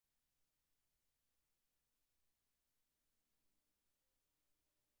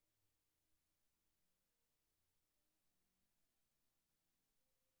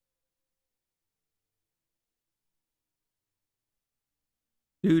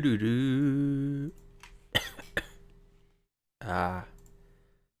Do do do. Ah.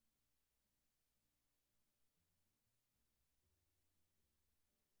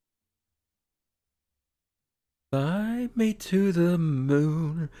 Fly me to the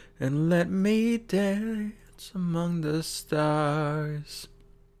moon and let me dance among the stars.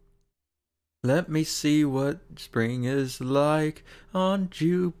 Let me see what spring is like on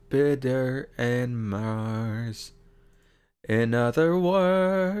Jupiter and Mars. In other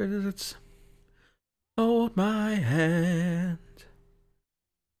words, hold my hand.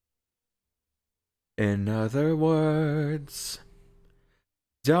 In other words,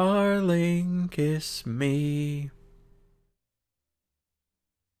 darling, kiss me.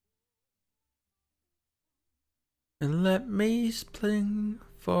 And let me spring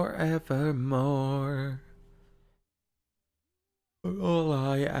forevermore. All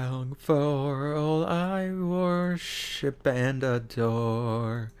I long for, all I worship and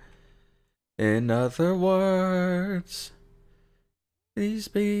adore. In other words, please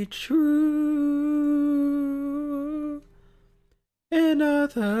be true. In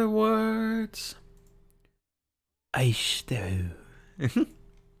other words, I stew.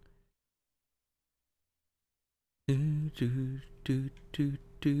 Do do do do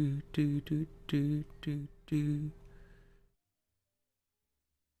do do do do do do.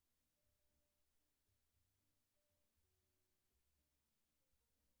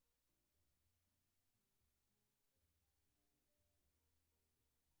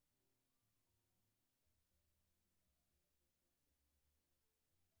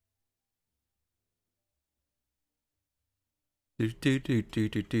 Do do do do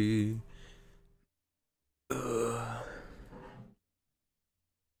do do.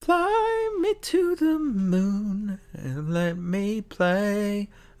 Fly me to the moon and let me play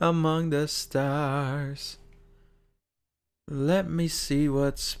among the stars. Let me see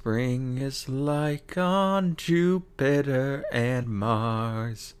what spring is like on Jupiter and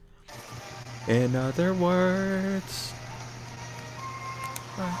Mars. In other words,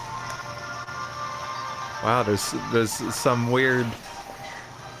 wow, there's some weird,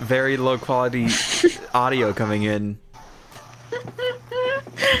 very low quality audio coming in.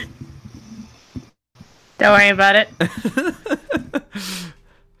 Don't worry about it.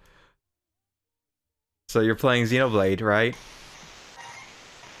 So you're playing Xenoblade, right?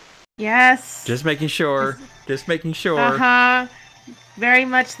 Yes. Just making sure. Just making sure. Uh-huh. Very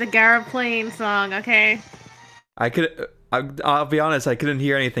much the Gara Plain song, okay? I'll be honest, I couldn't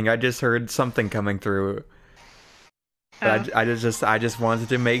hear anything. I just heard something coming through. But I just wanted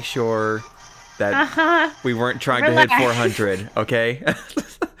to make sure that we weren't trying to hit 400, okay?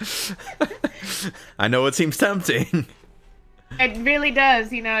 I know it seems tempting. It really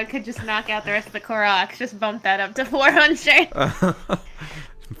does, you know, it could just knock out the rest of the Koroks, just bump that up to 400.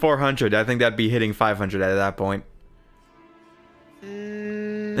 400, I think that'd be hitting 500 at that point.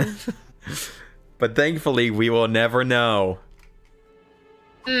 But thankfully, we will never know.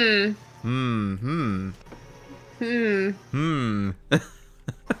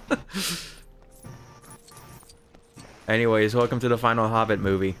 Anyways, welcome to the final Hobbit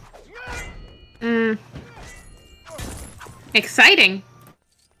movie. Exciting.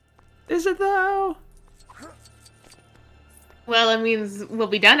 Is it though? Well, it means we'll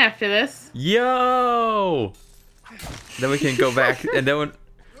be done after this. Yo! Then we can go back and then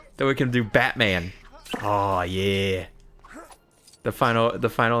we can do Batman. Oh yeah. The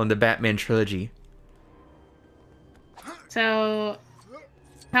final in the Batman trilogy. So,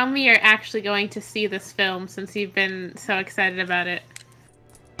 tell me you're actually going to see this film since you've been so excited about it.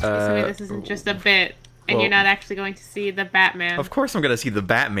 Tell me this isn't just a bit, and you're not actually going to see the Batman. Of course I'm gonna see the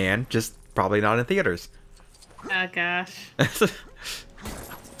Batman, just probably not in theaters. Oh gosh.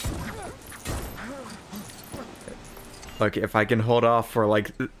 Look, if I can hold off for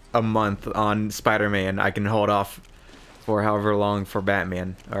like a month on Spider-Man, I can hold off for however long for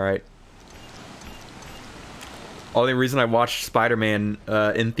Batman, alright? Only reason I watched Spider-Man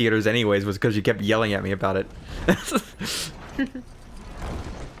in theaters anyways was because you kept yelling at me about it.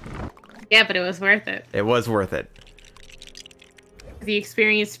 Yeah, but it was worth it. It was worth it. The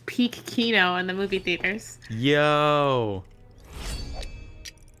experience peak Kino in the movie theaters. Yo!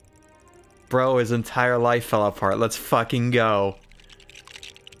 Bro, his entire life fell apart. Let's fucking go.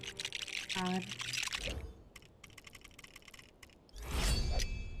 God.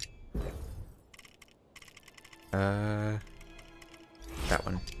 That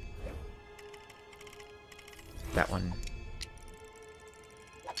one. That one.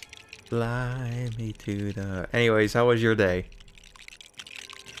 Fly me to the... Anyways, how was your day?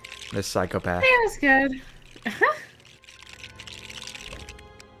 This psychopath. It was good.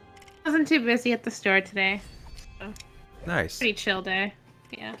 Wasn't too busy at the store today. So Nice. pretty chill day.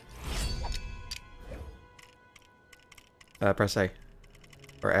 Yeah. Press A.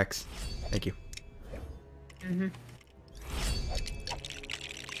 Or X. Thank you. Mm-hmm.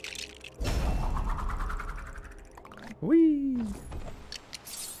 Whee!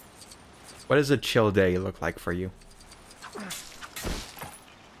 What does a chill day look like for you?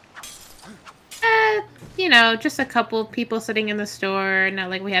 You know, just a couple people sitting in the store.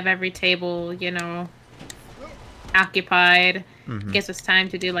 Not like we have every table, you know, occupied. Gives us time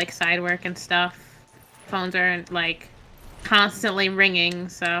to do like side work and stuff. Phones aren't like constantly ringing,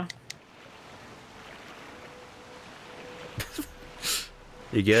 so.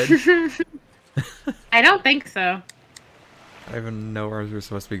 You good? I don't think so. I don't even know where we're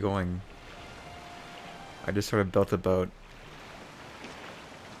supposed to be going. I just sort of built a boat.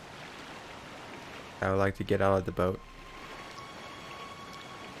 I would like to get out of the boat.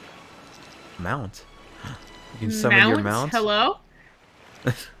 Mount? You can summon your mounts? Hello?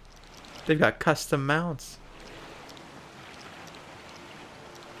 They've got custom mounts.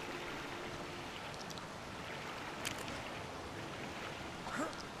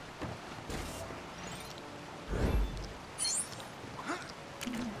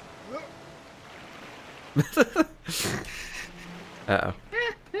 Uh-oh.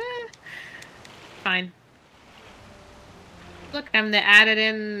 Fine. Look, I'm the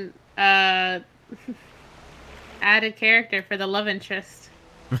added character for the love interest.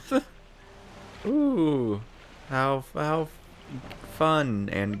 Ooh. How fun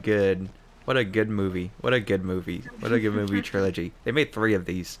and good. What a good movie. What a good movie. What a good movie trilogy. They made 3 of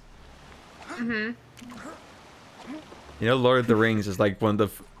these. Mm-hmm. You know, Lord of the Rings is like one of the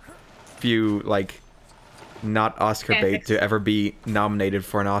few, like, not Oscar bait to ever be nominated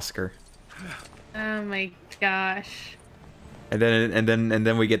for an Oscar. Oh my gosh. And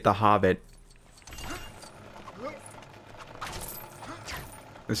then we get The Hobbit.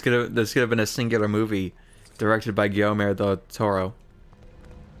 This could have been a singular movie directed by Guillermo del Toro.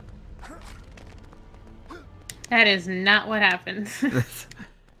 That is not what happened.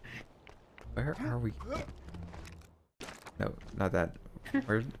 Where are we? No, not that.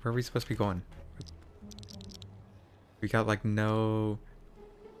 Where are we supposed to be going? We got like no...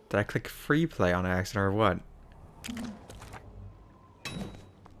 Did I click free play on accident or what?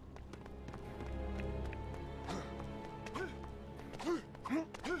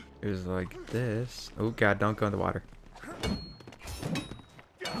 It was like this. Oh god, don't go in the water.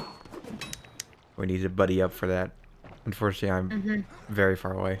 We need to buddy up for that. Unfortunately, I'm very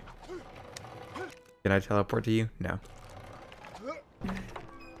far away. Can I teleport to you? No.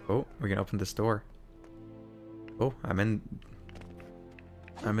 Oh, we can open this door. Oh, I'm in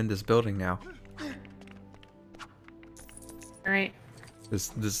this building now. Alright. This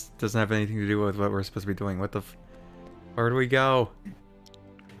doesn't have anything to do with what we're supposed to be doing. What the where do we go?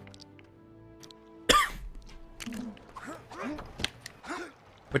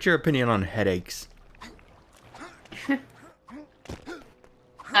 What's your opinion on headaches? They're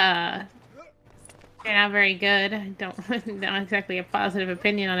not very good. I don't exactly a positive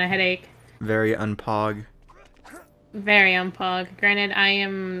opinion on a headache. Very unpog. Very unpog. Granted,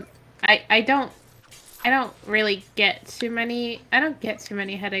 I don't really get too many. I don't get too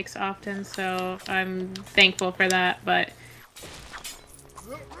many headaches often, so I'm thankful for that. But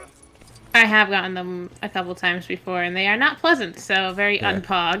I have gotten them a couple times before, and they are not pleasant. So very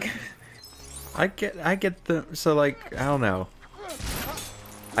unpog. I get the so like I don't know.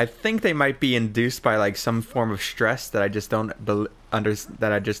 I think they might be induced by like some form of stress that I just don't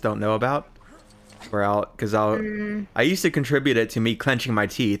know about. Where I used to contribute it to me clenching my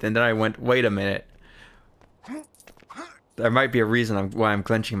teeth, and then I went, wait a minute. There might be a reason why I'm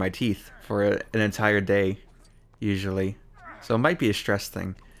clenching my teeth for an entire day, usually. So it might be a stress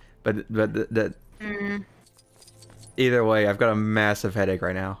thing, but either way, I've got a massive headache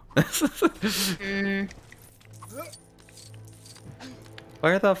right now.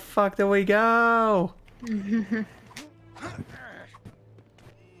 Where the fuck do we go?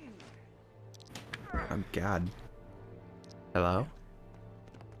 Oh god. Hello?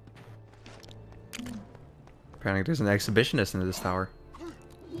 Apparently there's an exhibitionist in this tower.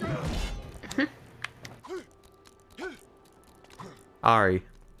 Ari.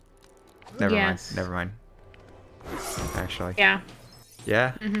 Never mind. Never mind. Actually. Yeah.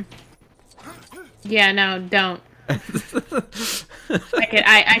 Yeah? Yeah, no, don't. I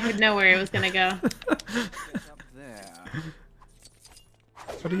could know where it was gonna go.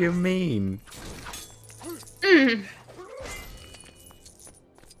 What do you mean?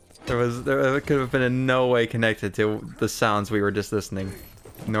 There could have been in no way connected to the sounds we were just listening.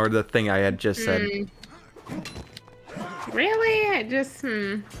 Ignore the thing I had just said. Really? I just,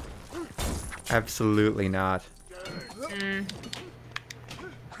 Absolutely not.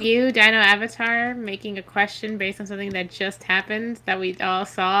 You, Dino Avatar, making a question based on something that just happened that we all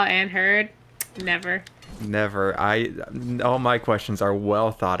saw and heard? Never. Never. All my questions are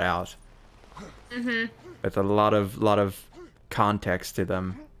well thought out. With a lot of context to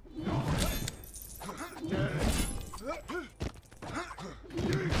them.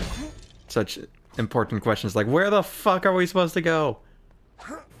 Such important questions like, where the fuck are we supposed to go?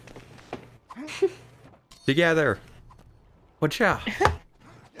 Together. Watch out.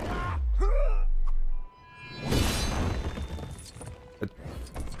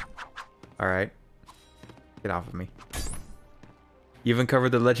 Alright. Get off of me. You even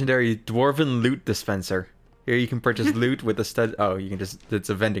covered the legendary Dwarven Loot Dispenser. Here you can purchase loot with a stud. Oh, you can just. It's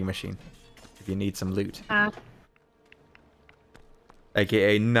a vending machine. If you need some loot.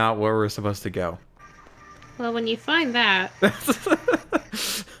 AKA not where we're supposed to go. Well, when you find that.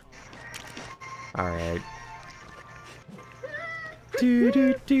 Alright. Do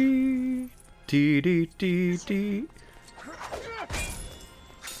do do. Do do do do.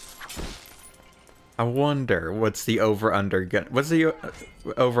 I wonder what's the over-under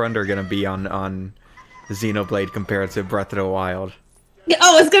gonna be on Xenoblade compared to Breath of the Wild?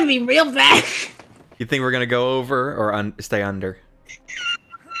 Oh, it's gonna be real bad. You think we're gonna go over or stay under?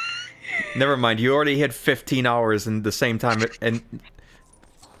 Never mind. You already hit 15 hours in the same time, and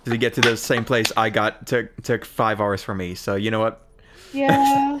to get to the same place I took 5 hours for me. So you know what?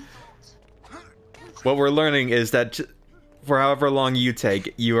 Yeah. What we're learning is that for however long you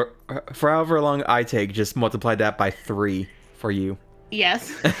take, for however long I take, just multiply that by 3 for you.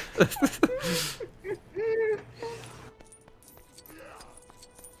 Yes.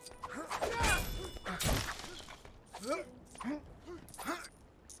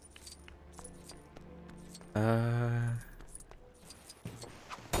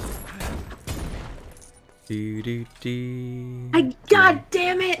 God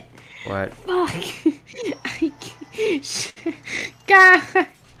damn it! What? Fuck! I can't. God!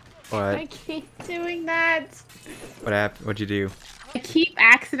 What? I keep doing that. What happened? What'd you do? I keep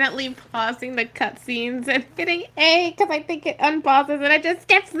accidentally pausing the cutscenes and hitting A because I think it unpauses and it just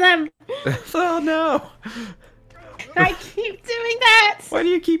skips them. Oh no! I keep doing that. Why do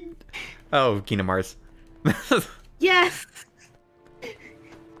you keep? Oh, Kingdom Hearts. Yes.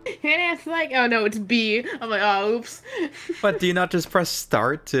 And it's like, oh no, it's B. I'm like, oh, oops. But do you not just press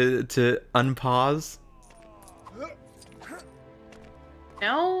start to unpause?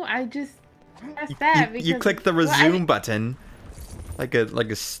 No, I just press that because you click the resume button, like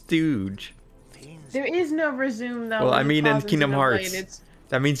a stooge. There is no resume though. Well, I mean in Kingdom Hearts,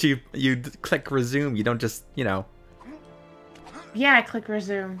 that means you click resume. You don't just Yeah, I click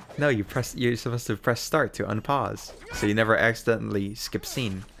resume. No, you're supposed to press start to unpause, so you never accidentally skip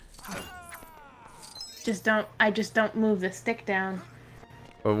scene. I just don't move the stick down.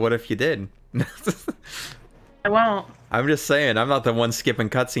 Well, what if you did? I won't. I'm just saying, I'm not the one skipping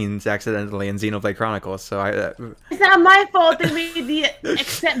cutscenes accidentally in Xenoblade Chronicles, so I... It's not my fault they made the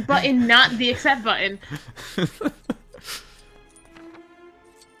accept button not the accept button.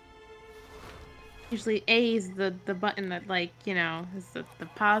 Usually A is the button that, like, you know, is the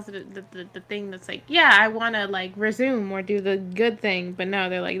positive, the thing that's like, yeah, I want to, like, resume or do the good thing. But no,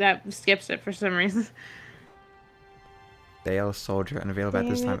 they're like, that skips it for some reason. Dale Soldier unavailable at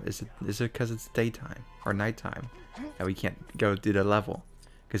this time. Is it because it's daytime or nighttime that we can't go do the level?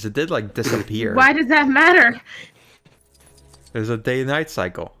 Because it did, like, disappear. Why does that matter? There's a day-night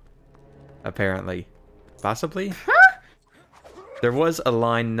cycle, apparently. Possibly? Huh? There was a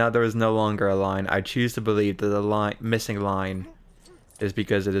line, now there is no longer a line. I choose to believe that the missing line is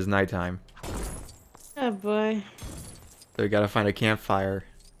because it is nighttime. Oh boy. So we gotta find a campfire.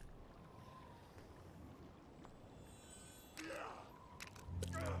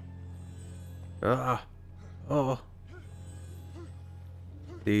 Ah. Oh.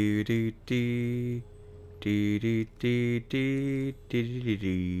 Do do do do do do do do do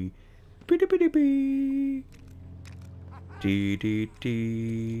do. Dee dee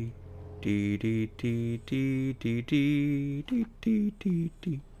dee dee dee dee dee dee dee dee dee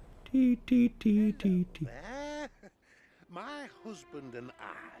dee dee dee dee dee. My husband and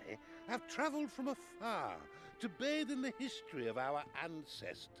I have travelled from afar to bathe in the history of our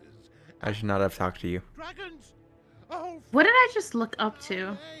ancestors. I should not have talked to you. Dragons! Oh, what did I just look up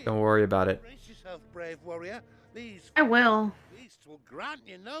to? Don't worry about it. Brace yourself, brave warrior. These I will. beasts will grant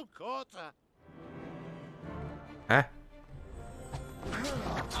you no quarter. Huh?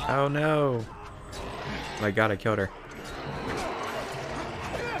 Oh no! Oh my god, I killed her.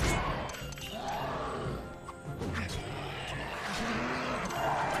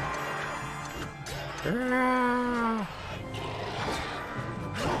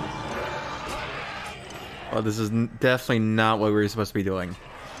 Oh, this is definitely not what we were supposed to be doing.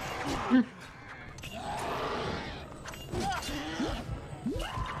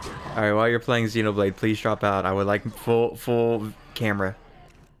 Alright, while you're playing Xenoblade, please drop out. I would like full camera.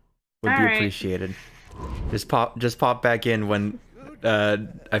 Would be appreciated. Just pop back in when I figure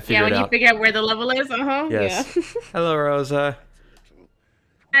it out. Yeah, when you figure out where the level is. Yes. Yeah. Hello, Rosa.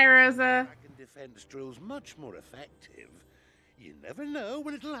 Hi, Rosa. Defense drill's much more effective. You never know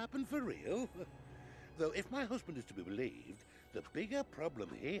when it'll happen for real. Though if my husband is to be believed, the bigger problem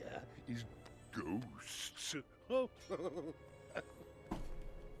here is ghosts.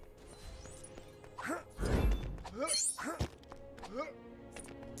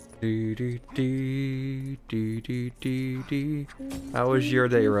 How was your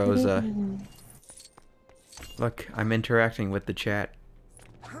day, Rosa? Look, I'm interacting with the chat.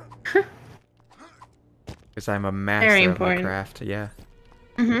 Because I'm a master of my craft, yeah.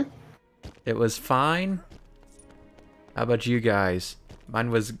 It was fine. How about you guys?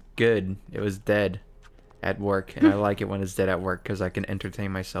 Mine was good. It was dead at work, and I like it when it's dead at work because I can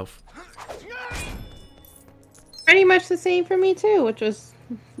entertain myself. Pretty much the same for me too, which was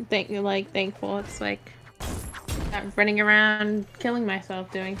thankful. It's like not running around killing myself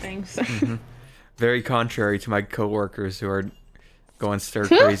doing things. Very contrary to my coworkers who are going stir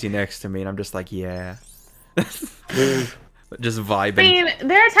crazy next to me, and I'm just like, yeah. Just vibing. I mean,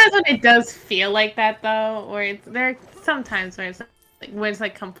 there are times when it does feel like that though, where there are some times where it's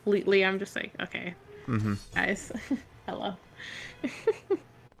like completely. I'm just like, okay, guys, hello.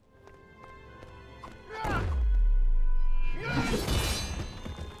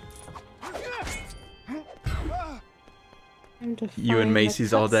 You and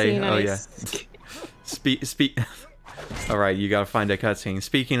Macy's all day. Oh yeah. Speak. All right, you gotta find a cutscene.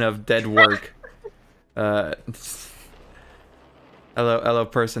 Speaking of dead work, hello,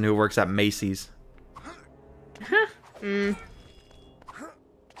 person who works at Macy's.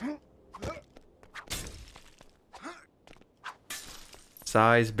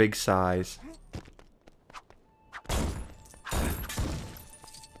 Size, big size.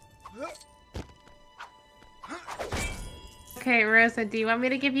 Okay, Rosa, do you want me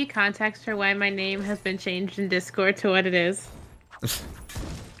to give you context for why my name has been changed in Discord to what it is?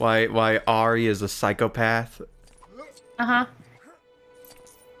 Why Ari is a psychopath?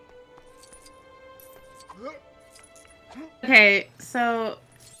 Okay, so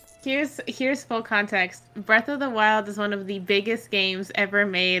here's full context. Breath of the Wild is one of the biggest games ever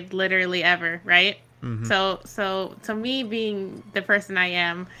made, literally ever, right? So me being the person I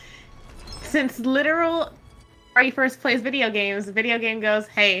am, since literal Ari first plays video games, the video game goes,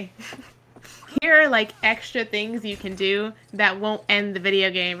 hey, here are like extra things you can do that won't end the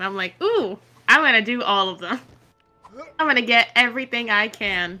video game. I'm like, ooh, I'm gonna do all of them. I'm gonna get everything I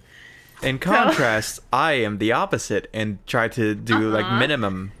can. In contrast, I am the opposite and try to do like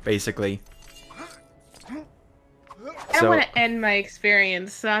minimum, basically. I don't want to end my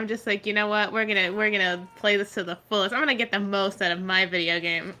experience, so I'm just like, you know what? We're gonna play this to the fullest. I'm gonna get the most out of my video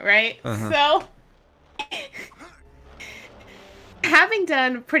game, right? So, having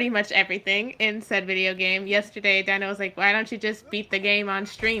done pretty much everything in said video game, yesterday Dino was like, why don't you just beat the game on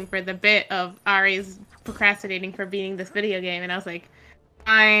stream for the bit of Ari's procrastinating for beating this video game? And I was like,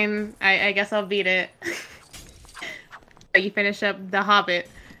 fine, I guess I'll beat it. But you finish up The Hobbit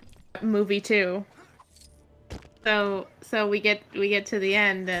movie too. So we get to the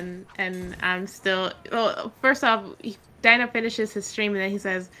end and I'm still, well, first off, Dino finishes his stream and then he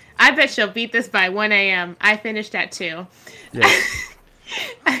says, I bet she'll beat this by 1 a.m. I finished at 2. Yes.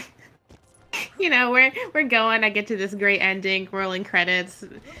 You know, we're going, I get to this great ending, rolling credits.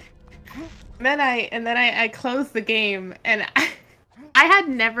 Then I close the game and I had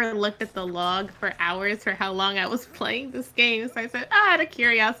never looked at the log for hours for how long I was playing this game. So I said, out of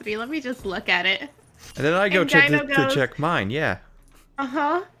curiosity, let me just look at it. And then I go to check mine, yeah.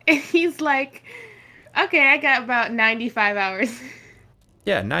 And he's like, okay, I got about 95 hours.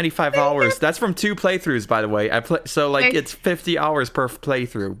 Yeah, 95 hours. That's from 2 playthroughs, by the way. So like it's 50 hours per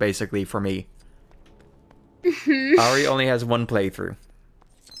playthrough, basically, for me. Ari only has 1 playthrough.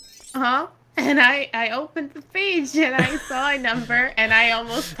 And I opened the page and I saw a number and I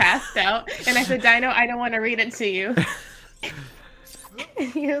almost passed out. And I said, Dino, I don't want to read it to you.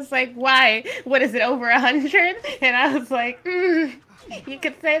 And he was like, why? What is it, over 100? And I was like, you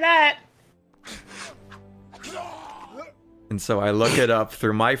could say that. And so I look it up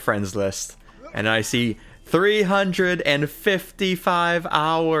through my friends list and I see 355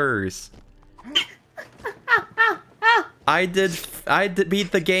 hours. I did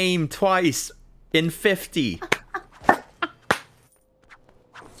beat the game twice in 50.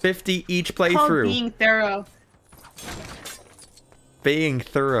 50 each Called playthrough. being thorough. Being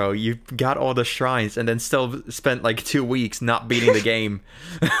thorough. You got all the shrines and then still spent like 2 weeks not beating the game.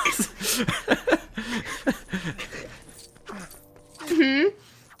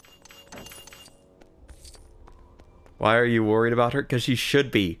 Why are you worried about her? Because she should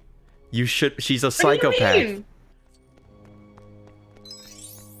be. You should. She's a psychopath. What do you mean?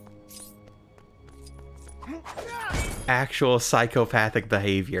 Actual psychopathic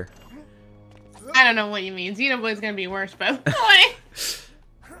behavior. I don't know what you mean. Xenoblade is gonna be worse, but why?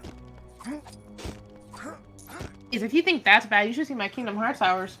 If you think that's bad, you should see my Kingdom Hearts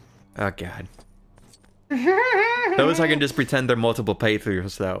hours. Oh god. Those I can just pretend they're multiple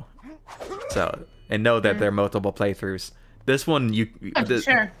playthroughs though. So and know that they're multiple playthroughs. This one you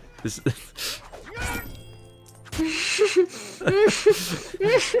Sure. This,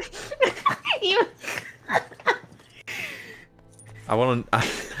 You- I want to.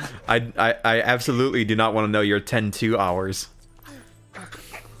 I absolutely do not want to know your 10-2 hours.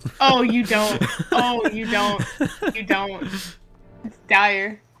 Oh, you don't. Oh, you don't. You don't. It's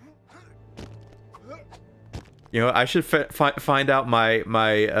dire. You know, I should find out my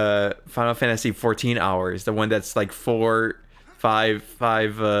Final Fantasy 14 hours, the one that's like 5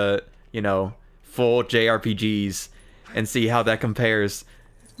 you know, full JRPGs, and see how that compares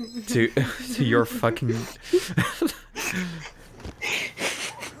to to your fucking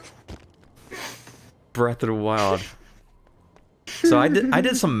Breath of the Wild. So I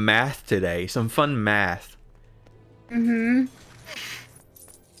did some math today, some fun math.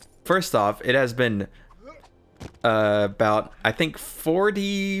 First off, it has been about, I think,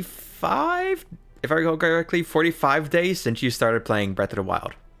 45, if I recall correctly, 45 days since you started playing Breath of the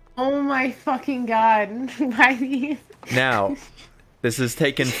Wild. Oh my fucking god. Why do you... Now, this is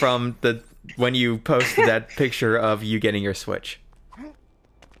taken from when you posted that picture of you getting your Switch.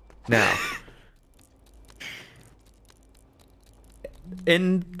 Now,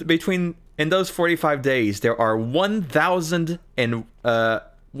 in those 45 days, there are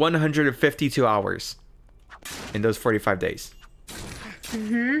 1,152 hours in those 45 days.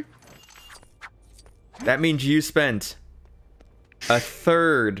 That means you spent a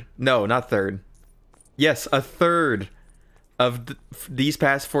third of these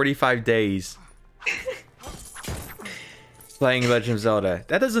past 45 days playing Legend of Zelda.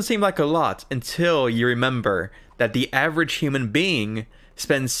 That doesn't seem like a lot until you remember that the average human being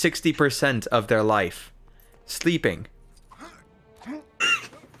spends 60% of their life sleeping.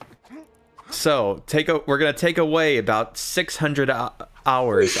 So, we're gonna take away about 600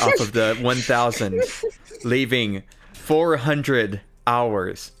 hours off of the 1,000, leaving 400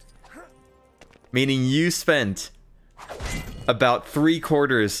 hours. Meaning you spent about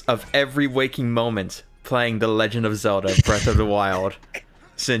 3/4 of every waking moment playing The Legend of Zelda Breath of the Wild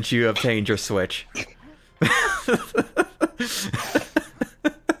since you obtained your Switch.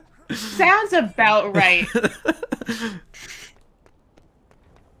 Sounds about right.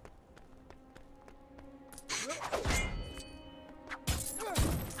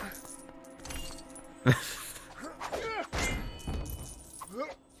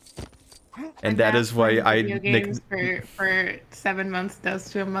 And that is why I video games for 7 months does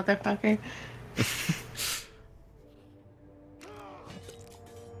to a motherfucker.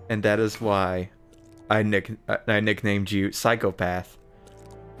 And that is why I nicknamed you Psychopath.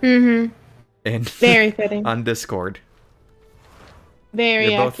 Mm-hmm. And Very fitting. on Discord. Very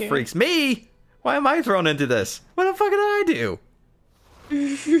You're both accurate. freaks. Me? Why am I thrown into this? What the fuck did I do?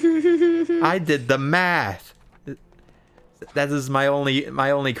 I did the math. That is my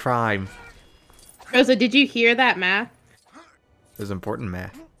only crime. Rosa, did you hear that math? It was important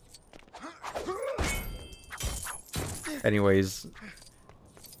math. Anyways,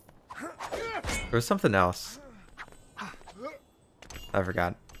 there was something else. I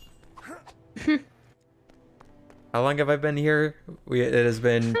forgot. How long have I been here? It has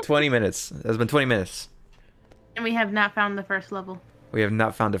been 20 minutes. It has been 20 minutes. And we have not found the first level. We have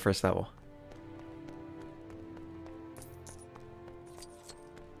not found the first level.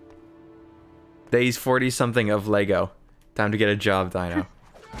 Days 40-something of Lego. Time to get a job, Dino.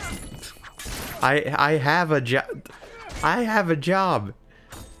 I have a job. I have a job.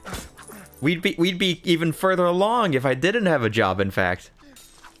 We'd be even further along if I didn't have a job, in fact.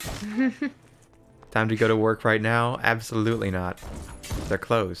 Time to go to work right now? Absolutely not. They're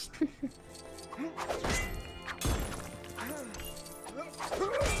closed.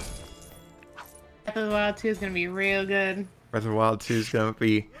 Breath of the Wild 2 is gonna be real good. Breath of the Wild 2 is gonna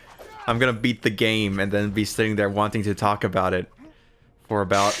be... I'm gonna beat the game and then be sitting there wanting to talk about it for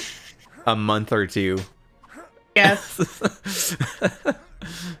about a month or two. Yes.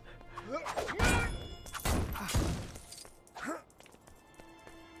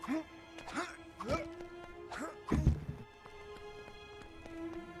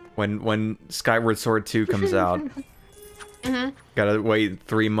 When Skyward Sword 2 comes out, gotta wait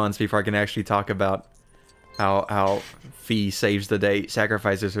 3 months before I can actually talk about how Fee saves the day,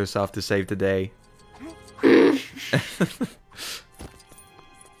 sacrifices herself to save the day.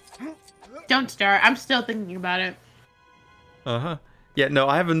 Don't start. I'm still thinking about it. Yeah, no,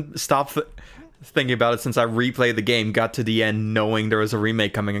 I haven't stopped thinking about it since I replayed the game, got to the end knowing there was a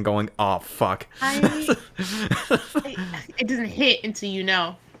remake coming and going, oh, fuck. It doesn't hit until you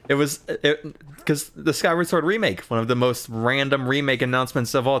know. It was... Because the Skyward Sword remake, one of the most random remake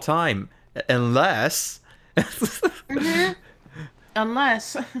announcements of all time. Unless...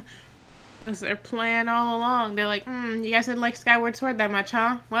 Unless... It's their plan all along. They're like, you guys didn't like Skyward Sword that much,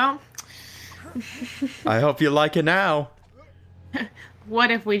 huh? Well... I hope you like it now.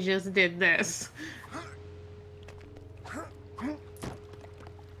 What if we just did this?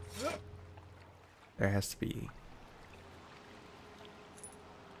 There has to be...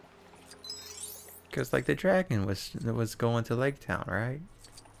 Because, like, the dragon was going to Lake Town, right?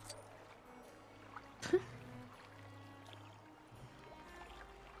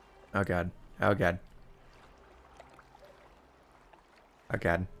 Oh, God. Oh, God. Oh,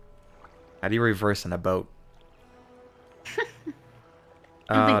 God. How do you reverse in a boat?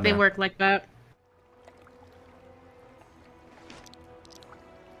 I don't think they work like that.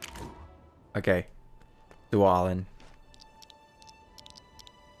 Okay. Dualin.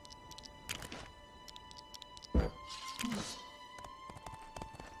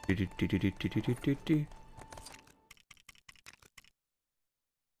 We're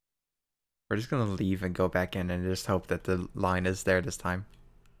just gonna leave and go back in and just hope that the line is there this time.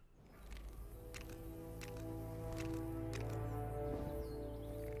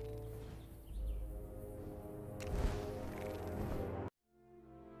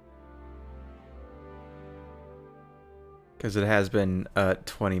 Because it has been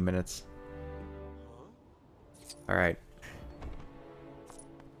 20 minutes. Alright.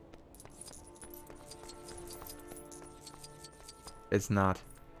 It's not.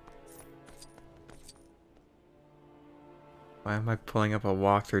 Why am I pulling up a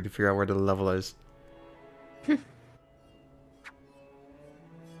walkthrough to figure out where the level is?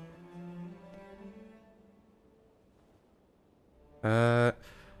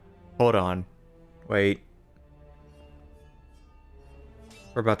 Hold on. Wait.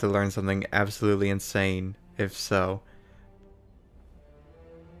 We're about to learn something absolutely insane, if so.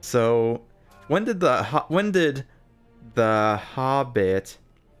 So, when did the Hobbit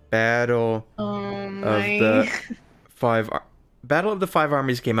Battle Battle of the Five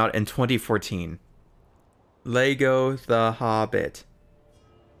Armies came out in 2014. Lego The Hobbit,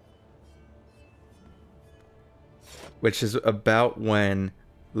 which is about when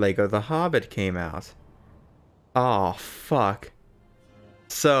Lego The Hobbit came out. Oh, fuck.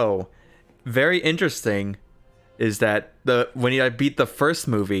 So, very interesting is that when I beat the first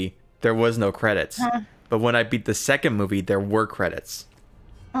movie, there was no credits. But when I beat the second movie, there were credits.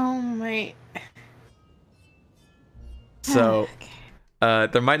 Oh my... So,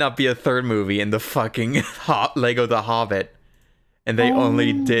 there might not be a third movie in the fucking Lego The Hobbit. And they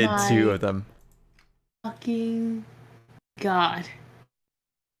only did 2 of them. Fucking God.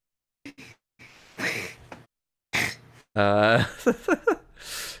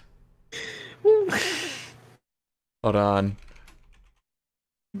 Hold on.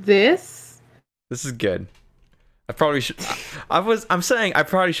 This is good. I probably should... I'm saying I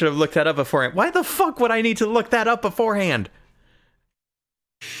probably should have looked that up beforehand. Why the fuck would I need to look that up beforehand?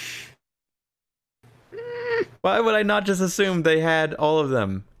 Why would I not just assume they had all of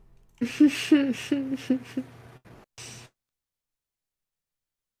them? It's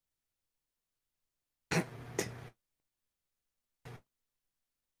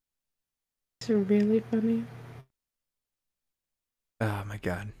really funny. Oh my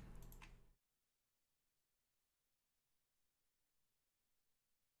god.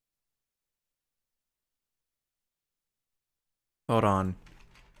 Hold on.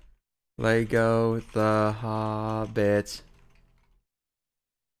 Lego The Hobbit.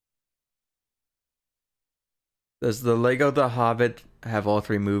 Does the Lego The Hobbit have all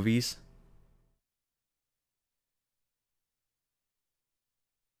 3 movies?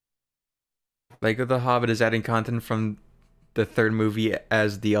 Lego The Hobbit is adding content from the 3rd movie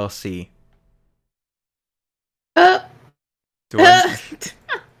as DLC.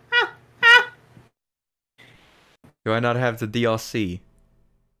 Do I not have the DLC?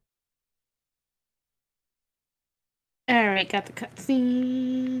 got the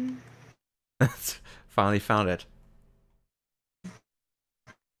cutscene. Finally found it.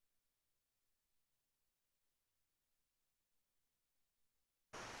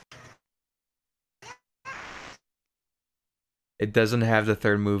 It doesn't have the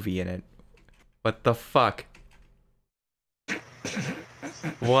third movie in it. What the fuck?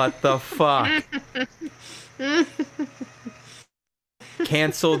 What the fuck?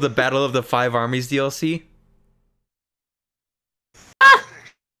 Cancel the Battle of the Five Armies DLC?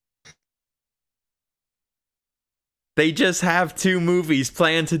 They just have 2 movies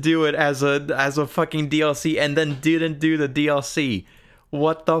planned to do it as a fucking DLC and then didn't do the DLC.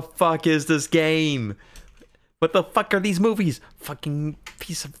 What the fuck is this game? What the fuck are these movies? Fucking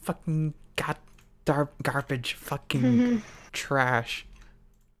piece of fucking garbage. Fucking trash.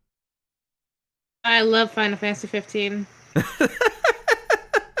 I love Final Fantasy 15.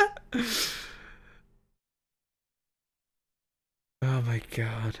 Oh my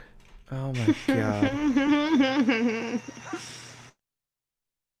god. Oh my god.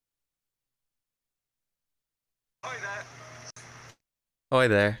 Oi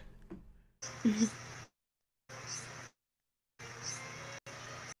there.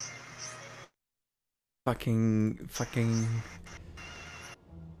 Fucking.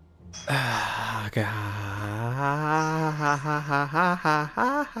 Ah, God.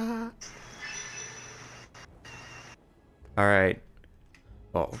 Alright.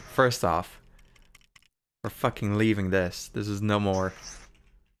 Well, first off, we're fucking leaving this. This is no more.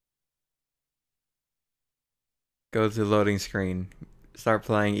 Go to the loading screen. Start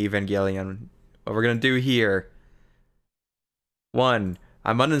playing Evangelion. What we're gonna do here. 1.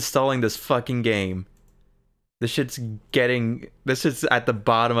 I'm uninstalling this fucking game. This shit's at the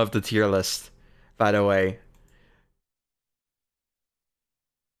bottom of the tier list, by the way.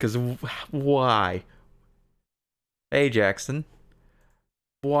 Cause why? Hey Jackson.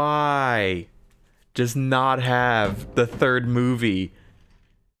 Why? Just not have the third movie.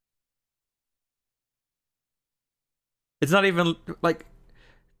 It's not even like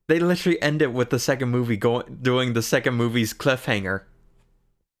they literally end it with the second movie doing the second movie's cliffhanger.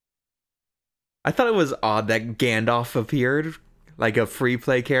 I thought it was odd that Gandalf appeared like a free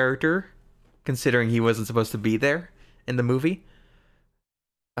play character, considering he wasn't supposed to be there in the movie.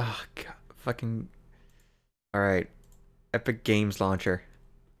 Oh god, fucking. All right, Epic Games Launcher.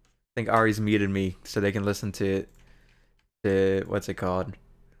 I think Ari's muted me so they can listen to what's it called?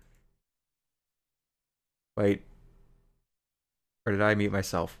 Wait. Or did I mute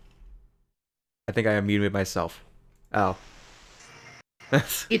myself? I think I unmuted myself. Oh.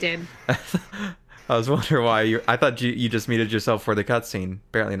 You did. I was wondering why I thought you just muted yourself for the cutscene.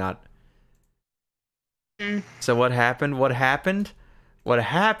 Apparently not. So what happened? What happened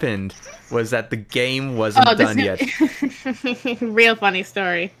was that the game wasn't done yet. Real funny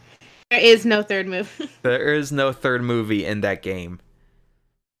story. There is no third movie. There is no third movie in that game.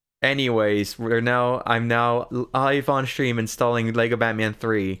 Anyways, I'm now live on stream installing Lego Batman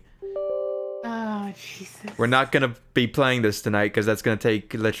 3. Oh, Jesus. We're not gonna be playing this tonight because that's gonna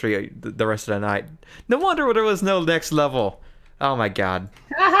take literally the rest of the night. No wonder there was no next level. Oh my god.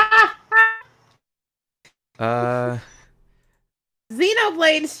 Xenoblade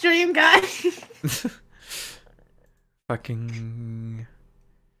stream, guys. Fucking.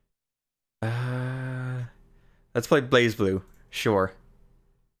 Let's play BlazBlue. Sure.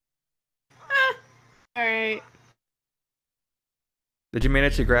 Alright. Did you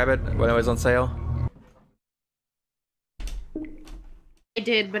manage to grab it when it was on sale? I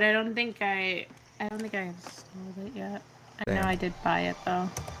did, but I don't think I installed it yet. I know I did buy it though.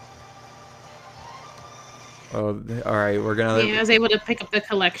 Oh, all right. We're gonna. Yeah, I was able to pick up the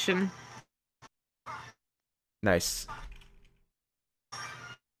collection. Nice.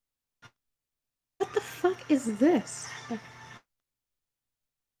 What the fuck is this?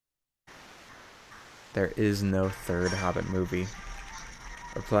 There is no third Hobbit movie.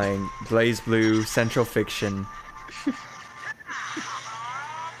 We're playing BlazBlue Central Fiction.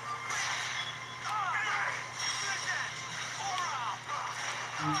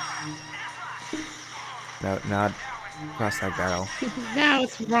 No, not Cross-Eyed Barrel. Now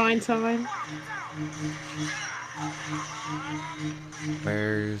it's Rhine time.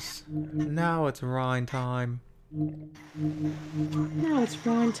 Where's... Now it's Rhine time. Now it's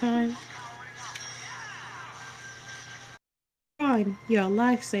Rhine time. Rhine, your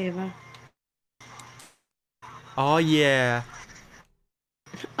lifesaver. Oh yeah.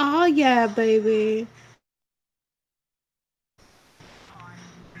 Oh yeah, baby.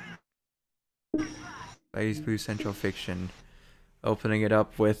 BlazBlue Central Fiction. Opening it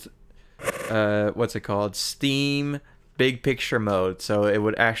up with what's it called? Steam big picture mode, so it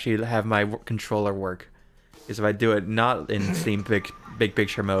would actually have my controller work. Because if I do it not in Steam big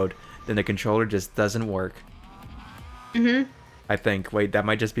picture mode, then the controller just doesn't work. I think. Wait, that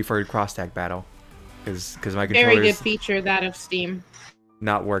might just be for cross tag battle. Because my controller very good feature, that of Steam.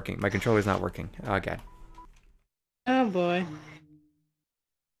 Not working. My controller's not working. Oh god. Oh boy.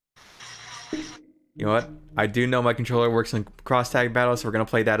 You know what? I do know my controller works in cross tag battle, so we're gonna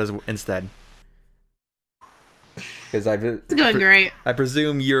play that as instead. Because it's going great. I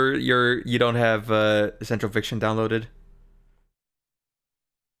presume you don't have Central Fiction downloaded.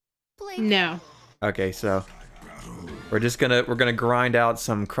 No. Okay, so we're gonna grind out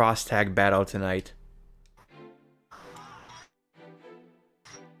some cross tag battle tonight.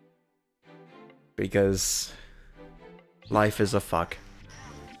 Because life is a fuck.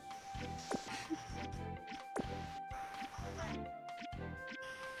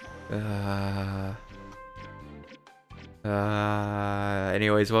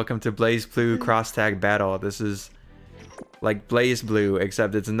 Anyways, welcome to BlazBlue Cross Tag Battle. This is like BlazBlue,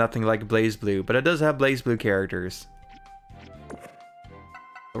 except it's nothing like BlazBlue, but it does have BlazBlue characters.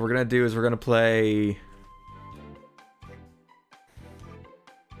 What we're gonna do is we're gonna play...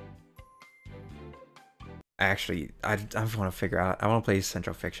 Actually, I want to figure out... I want to play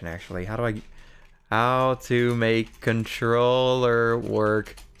Central Fiction, actually. How to make controller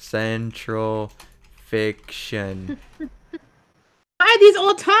work Central Fiction. Why are these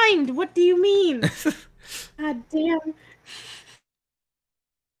all timed? What do you mean? God damn.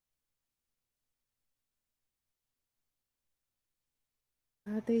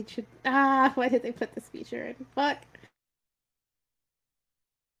 They should... why did they put this feature in? Fuck.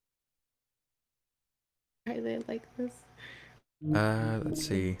 Are they like this? Let's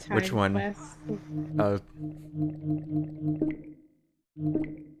see. Which one?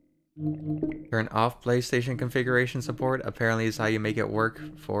 Turn off PlayStation configuration support. Apparently is how you make it work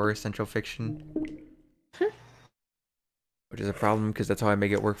for Central Fiction. Which is a problem because that's how I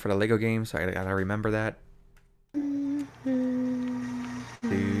make it work for the Lego game, so I gotta remember that.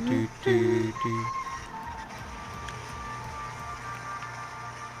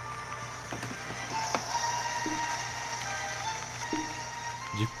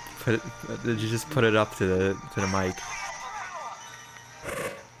 Did you just put it up to the mic?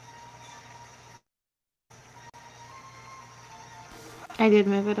 I did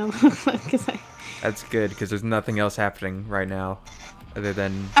move it a little because That's good because there's nothing else happening right now, other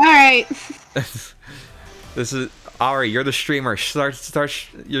than. All right. This is Ari. You're the streamer.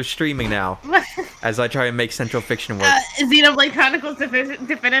 You're streaming now. As I try and make Central Fiction work. Xenoblade Chronicles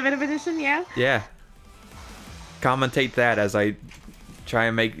Definitive Edition. Yeah. Yeah. Commentate that as I try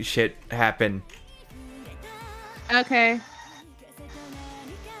and make shit happen. Okay.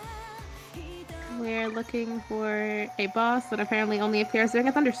 We're looking for a boss that apparently only appears during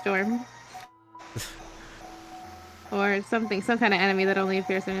a thunderstorm. Or something, some kind of enemy that only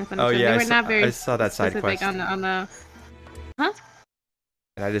appears during a thunderstorm. Oh yeah, I saw that side quest. On the... Huh?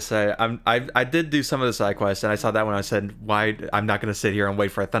 And I decided I did do some of the side quests, and I saw that one. I said, "Why? I'm not gonna sit here and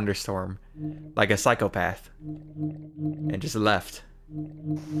wait for a thunderstorm, like a psychopath," and just left.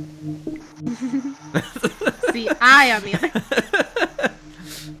 See, I on the other.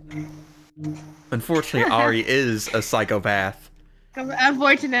 Unfortunately, Ari is a psychopath.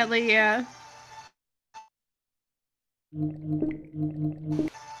 Unfortunately, yeah.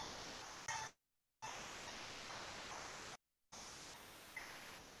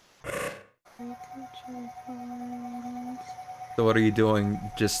 So what are you doing?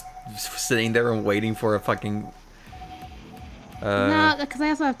 Just sitting there and waiting for a fucking... No, because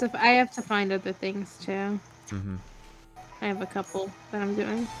I also have to find other things too. Mm-hmm. I have a couple that I'm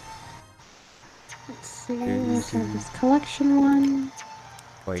doing. Let's see, let's have this collection one.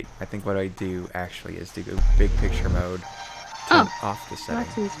 Wait, I think what I do actually is to go big picture mode, turn off the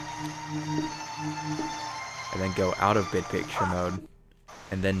setting, and then go out of big picture mode,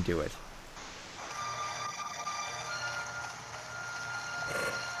 and then do it.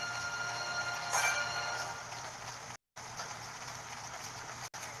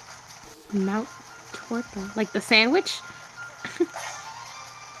 Mount Torta, like the sandwich?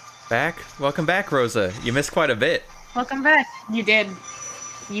 Welcome back, Rosa. You missed quite a bit. Welcome back. You did.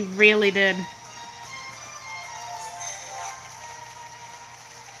 You really did.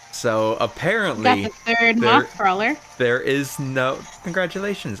 So apparently, got the third mock crawler. There is no...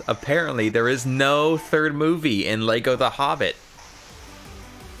 Congratulations. Apparently, there is no third movie in Lego The Hobbit.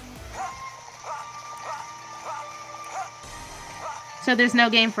 So there's no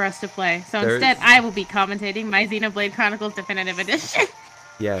game for us to play. So instead, I will be commentating my Xenoblade Chronicles Definitive Edition.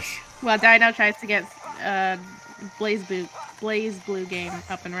 Yes. While Dino tries to get Blaze Blue game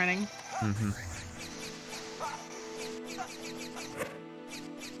up and running. Mm-hmm.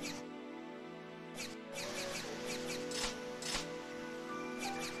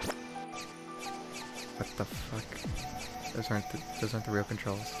 What the fuck? Those aren't the real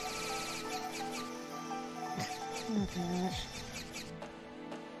controls. Oh gosh.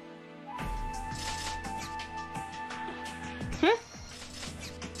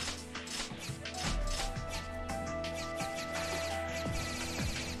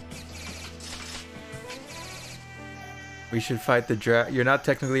 We should fight the You're not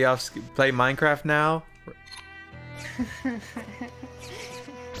technically off. Play Minecraft now.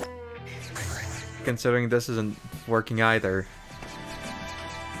 Considering this isn't working either.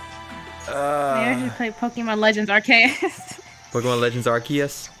 Maybe I should play Pokemon Legends Arceus. Pokemon Legends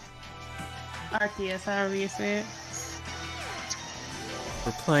Arceus? Arceus, however you say it.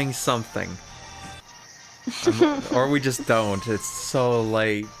 We're playing something. Or we just don't. It's so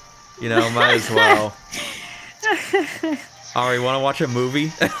late. You know, might as well. Ari, wanna watch a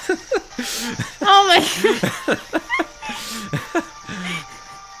movie? Oh my god.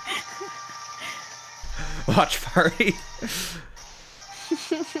 Watch party.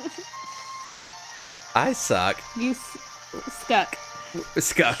 I suck. You skuck.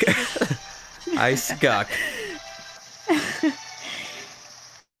 Skuck. I skuck.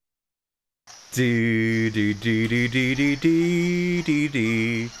 Do do do do do do do do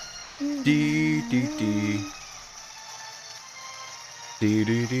do do do do. Do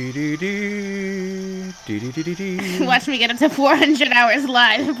do do do do do do do do. Watch me get up to 400 hours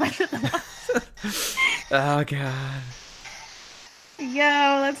live. Oh god.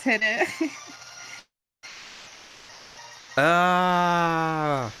 Yo, let's hit it.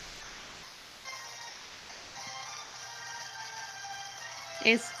 Ah.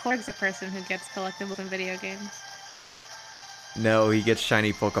 Is Korg's a person who gets collectibles in video games? No, he gets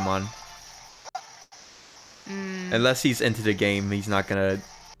shiny Pokemon. Unless he's into the game, he's not gonna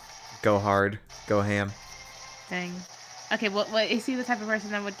go hard, go ham. Dang. Okay, what is he the type of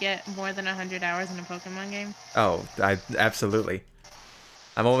person that would get more than 100 hours in a Pokemon game? Oh, absolutely.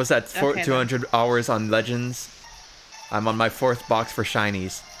 I'm almost at 200 hours on Legends. I'm on my 4th box for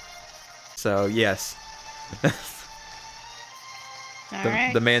shinies. So, yes.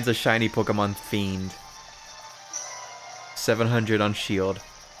 Alright. The man's a shiny Pokemon fiend. 700 on Shield.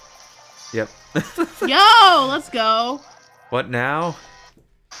 Yep. Yo, let's go. What now?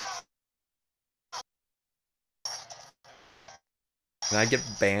 Can I get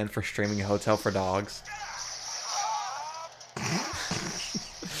banned for streaming Hotel for Dogs?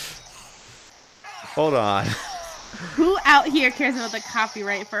 Hold on. Who out here cares about the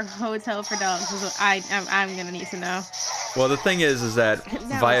copyright for Hotel for Dogs? Is what I'm gonna need to know. Well, the thing is that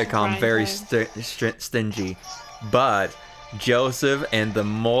Viacom very stingy, but Joseph and the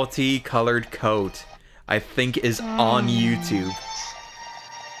multicolored coat, I think, is on YouTube.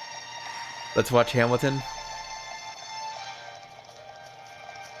 Let's watch Hamilton.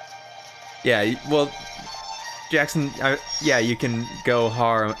 Yeah, well, Jackson, yeah, you can go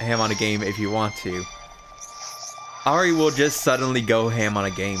ham on a game if you want to. Ari will just suddenly go ham on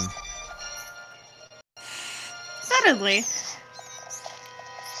a game. Suddenly.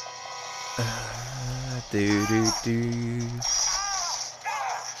 Do do do.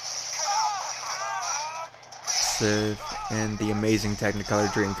 Civ and the amazing Technicolor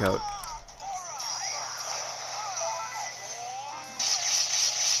Dreamcoat.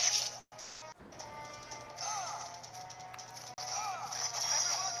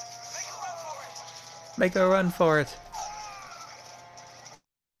 Make a run for it.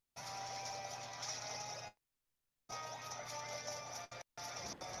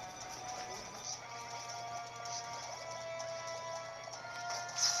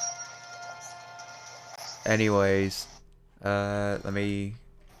 Anyways, let me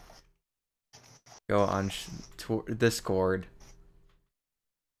go on Discord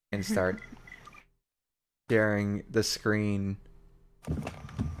and start sharing the screen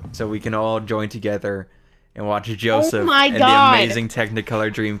so we can all join together and watch Joseph and the amazing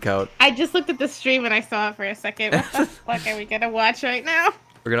Technicolor Dreamcoat. I just looked at the stream and I saw it for a second. What the fuck are we gonna watch right now?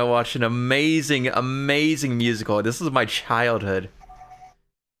 We're gonna watch an amazing, amazing musical. This is my childhood.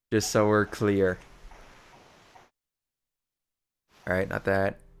 Just so we're clear. Alright, not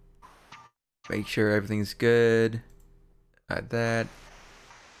that. Make sure everything's good. Not that.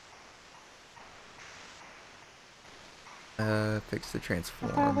 Fix the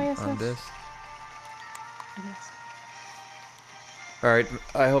transform on this. Alright,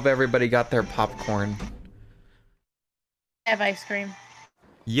 I hope everybody got their popcorn. I have ice cream.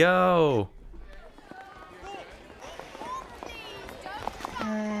 Yo!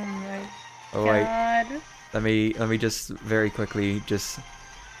 Oh wait. Let me just very quickly just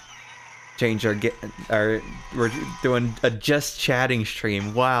change our we're doing a just chatting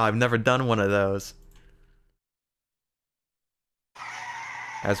stream. Wow, I've never done one of those.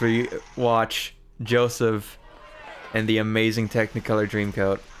 As we watch Joseph and the amazing Technicolor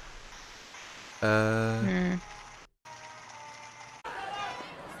Dreamcoat.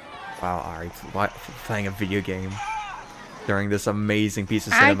 Wow, Ari, playing a video game during this amazing piece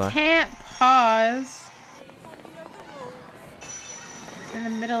of cinema. I can't pause. It's in the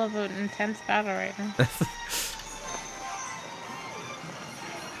middle of an intense battle right now.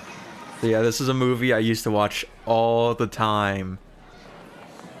 So yeah, this is a movie I used to watch all the time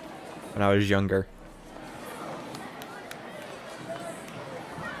when I was younger.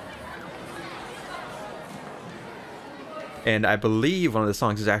 And I believe one of the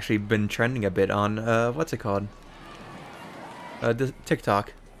songs has actually been trending a bit on, what's it called?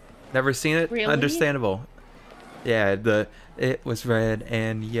 TikTok. Never seen it? Really? Understandable. Yeah, it was red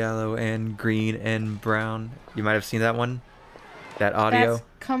and yellow and green and brown. You might have seen that one? That audio? That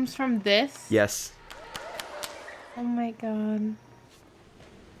comes from this? Yes. Oh my god.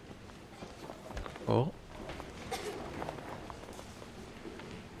 Oh.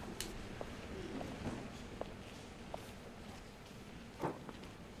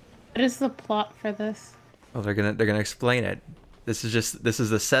 What is the plot for this? Oh, they're gonna explain it. This is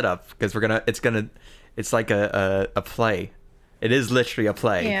the setup because it's like a play. It is literally a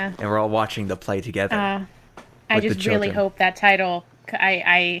play. Yeah. And we're all watching the play together. I just really hope that title.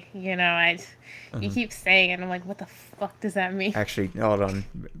 You keep saying it, and I'm like, what the fuck does that mean? Actually, hold on.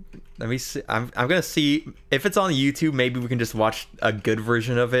 Let me see. I'm gonna see if it's on YouTube. Maybe we can just watch a good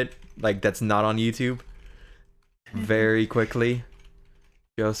version of it, like that's not on YouTube. Very quickly.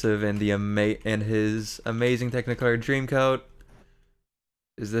 Joseph and his amazing Technicolor Dreamcoat.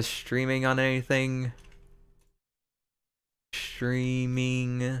 Is this streaming on anything?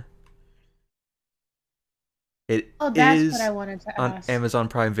 Streaming. It is what I wanted to on ask. Amazon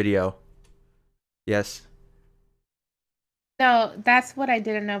Prime Video. Yes. No, that's what I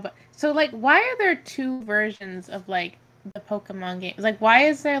didn't know. But so, like, why are there two versions of like the Pokemon games? Like, why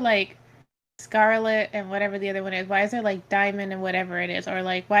is there like Scarlet and whatever the other one is? Why is there like Diamond and whatever it is? Or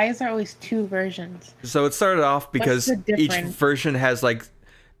like, why is there always two versions? So it started off because each version has like,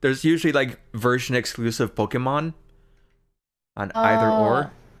 there's usually like version exclusive Pokemon on either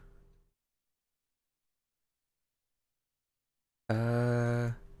or.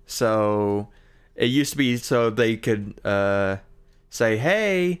 So it used to be so they could say,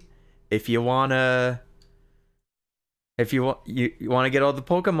 hey, if you wanna you want to get all the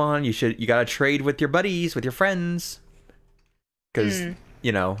Pokemon, you gotta trade with your buddies, with your friends, because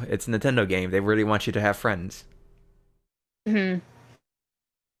you know it's a Nintendo game. They really want you to have friends. Let's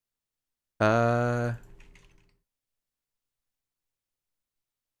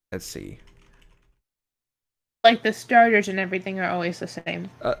see. Like the starters and everything are always the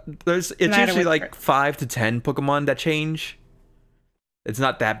same. It's usually like 5 to 10 Pokemon that change. It's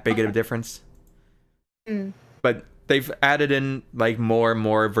not that big of a difference. But they've added in like more and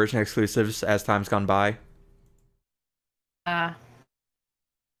more version exclusives as time's gone by.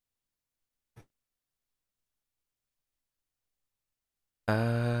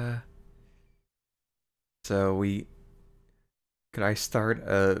 So could I start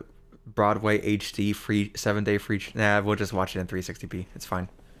a Broadway HD free 7-day free? Nah, we'll just watch it in 360p. It's fine.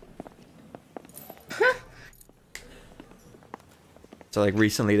 So like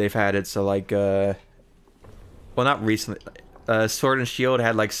recently they've had it so like well, not recently. Sword and Shield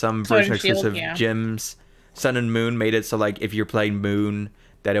had like some version exclusive gyms. Sun and Moon made it so like if you're playing Moon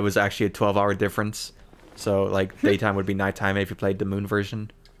that it was actually a 12-hour difference. So like daytime would be nighttime if you played the Moon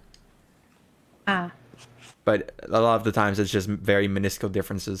version. But a lot of the times it's just very minuscule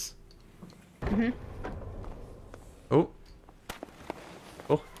differences. Oh.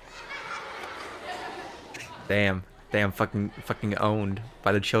 Damn, fucking owned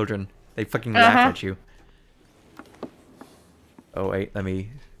by the children. They fucking laugh at you. Oh wait, let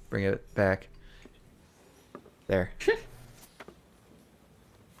me bring it back. There.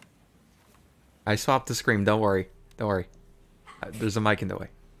 I swapped the screen. Don't worry. Don't worry. There's a mic in the way.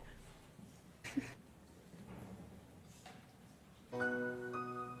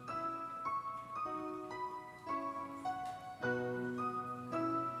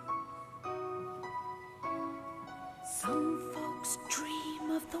 Some folks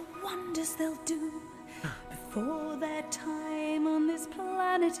dream of the wonders they'll do before their time on this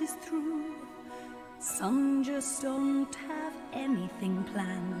planet is through. Some just don't have anything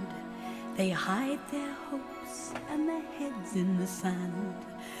planned. They hide their hopes and their heads in the sand.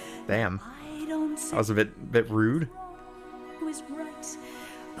 Damn. don't That was a bit rude. who is right.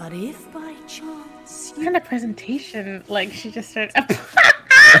 But if by chance What kind of presentation? Like, she just started.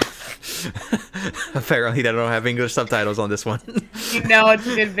 Apparently, they don't have English subtitles on this one. You know it's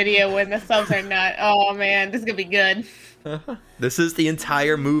a good video when the subs are not. Oh man, this is gonna be good. This is the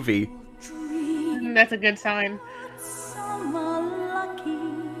entire movie. That's a good sign. some are lucky,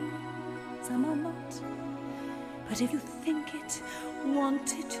 some are not. But if you think it,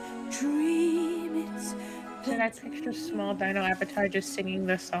 want it, dream it, Should I picture small Dino Avatar just singing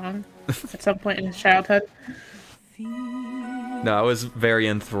this song at some point in his childhood? No, I was very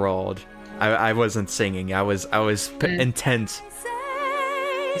enthralled. I wasn't singing. I was intense.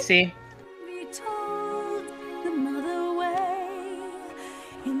 You see, be told the mother way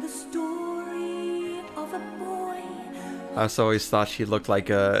in the story of a boy. I also always thought she looked like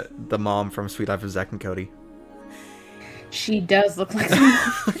the mom from Sweet Life of Zack and Cody. she does look like.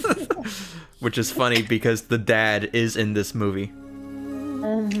 Which is funny because the dad is in this movie.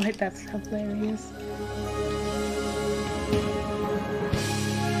 Oh my, that's hilarious.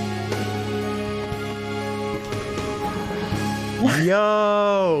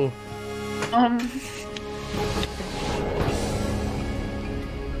 Yo!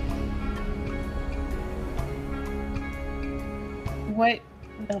 What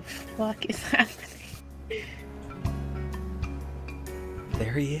the fuck is happening?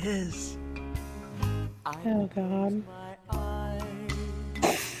 There he is. Oh god.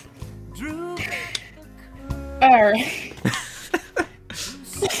 Alright.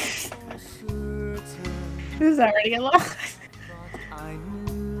 This is already a lot.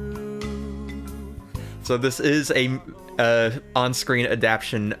 So this is a on-screen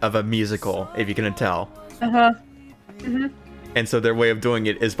adaptation of a musical, if you can tell. Uh-huh. Mm-hmm. And so their way of doing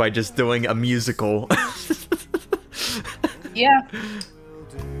it is by just doing a musical Yeah.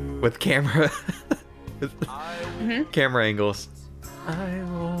 with camera camera angles. I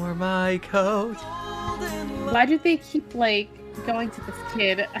wore my coat. Why do they keep, like, going to this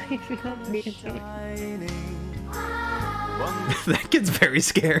kid? I feel weird. That kid's very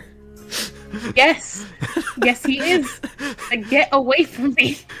scared. Yes. Yes, he is. Get away from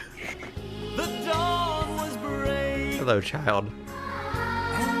me. Hello, child.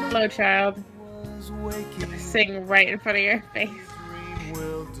 Hello, child. Sing right in front of your face.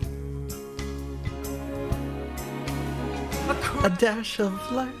 A dash of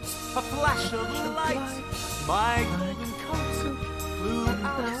light. A flash of light, my golden coat flew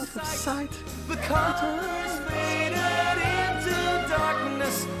out of sight. The colors faded into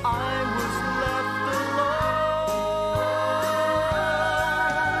darkness. I was left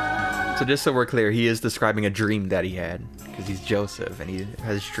alone. So just so we're clear, he is describing a dream that he had because he's Joseph and he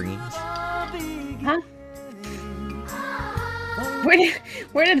has dreams. Huh?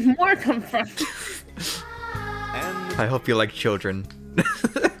 Where did more come from? I hope you like children.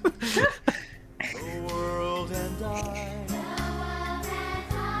 The world and I,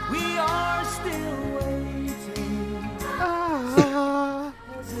 we are still waiting.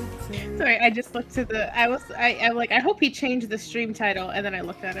 Sorry, I just looked to the. I'm like, I hope he changed the stream title, and then I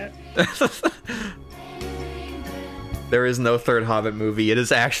looked at it. There is no third Hobbit movie. It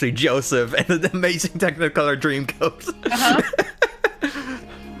is actually Joseph and the amazing Technicolor Dreamcoat. Uh-huh.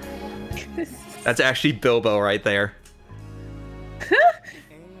 That's actually Bilbo right there.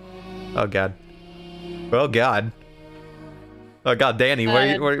 Oh god. Oh god. Oh god, Danny, what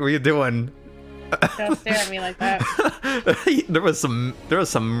are you doing? Don't stare at me like that. there was some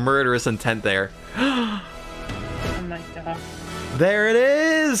murderous intent there. Oh my god. There it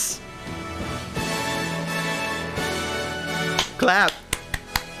is. Clap.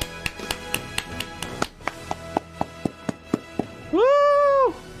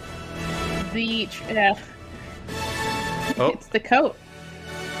 Woo! Yeah. Oh. It's the coat.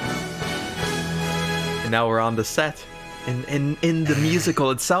 And now we're on the set. In the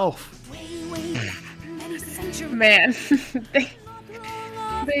musical itself. Man.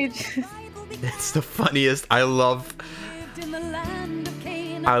 they just... It's the funniest. I love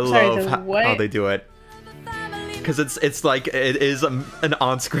how they do it. Because it's like it is an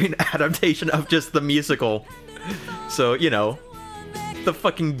on-screen adaptation of just the musical. So, you know, the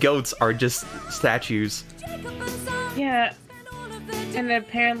fucking goats are just statues. Yeah. And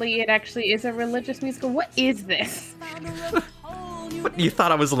apparently it actually is a religious musical. What is this? What, you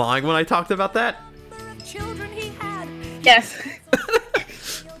thought I was lying when I talked about that? Yes.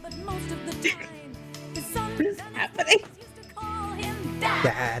 What is happening?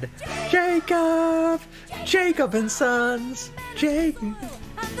 Dad. Jacob! Jacob and Sons! Jacob!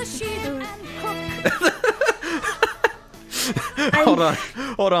 Hold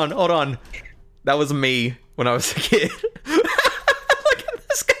on. That was me when I was a kid. Look at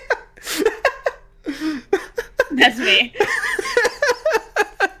this guy. That's me.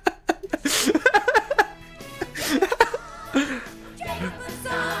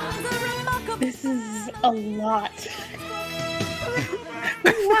 This is a lot.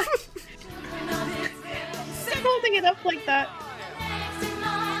 What? I'm holding it up like that.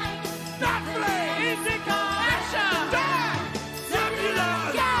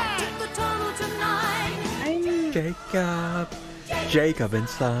 Jacob and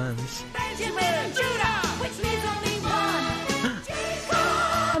Sons.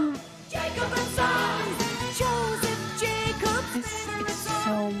 It's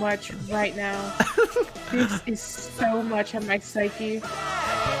so much right now. This is so much on my psyche.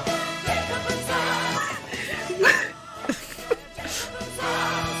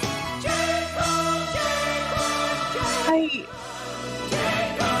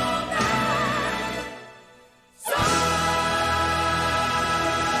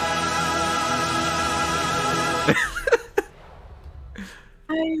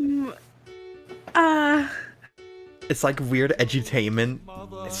 It's like weird edutainment.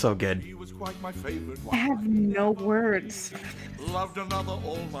 It's so good. I have no words. Loved another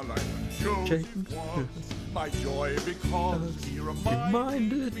all my life. Jacob was my joy because he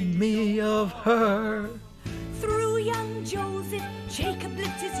reminded me of her. Through young Joseph, Jacob lived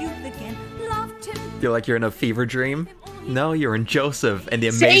his youth again. Loved him. You're like you're in a fever dream? No, you're in Joseph and the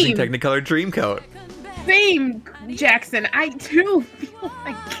amazing Technicolor Dreamcoat. Same, Jackson. I too feel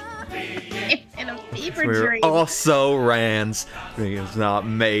like in a fever dream. We're also Rans. Does not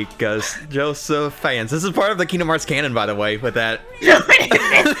make us Joseph fans. This is part of the Kingdom Hearts canon, by the way, with that.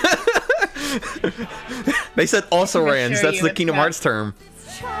 They said also Rans. That's the Kingdom Hearts term.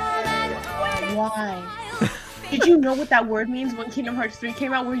 Why? Did you know what that word means when Kingdom Hearts 3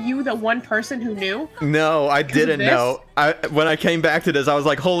 came out? Were you the one person who knew? No, I didn't know. When I came back to this, I was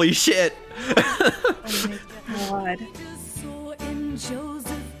like, holy shit. Oh my god.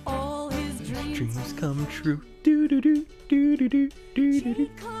 Dreams come true. Do do do do do do do do.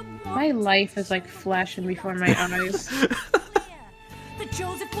 My life is like flashing before my eyes.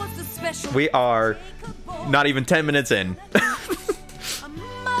 We are not even 10 minutes in.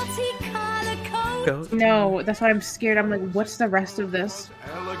 No, that's why I'm scared. I'm like, what's the rest of this?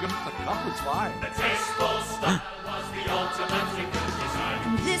 Elegant, the cup is fine. The tasteful stuff was the ultimate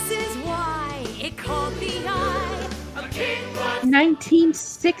design. This is why it caught the eye.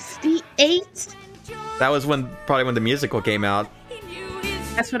 1968? That was probably when the musical came out.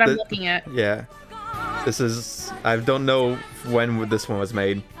 That's what I'm looking at. Yeah. This is, I don't know when this one was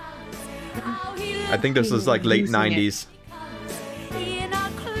made. I think this was like late 90s.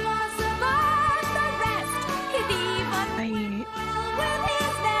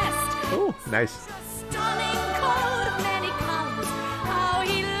 Oh, nice.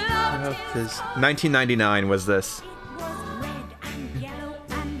 1999 was this.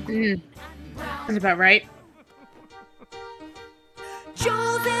 That's about right.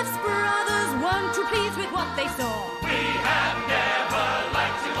 Joseph's brothers weren't too pleased with what they saw. We have never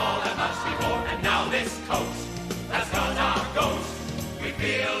liked you all that much before, and now this coat has got our ghost. We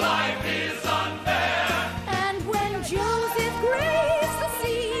feel life is unfair. And when Joseph graced the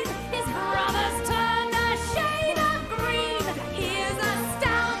scene, his brothers turned a shade of green. His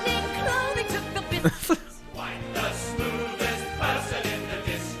astounding clothing took the piss. Quite the smoothest person in the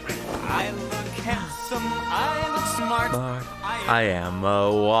district. I look handsome, I look smart. I am a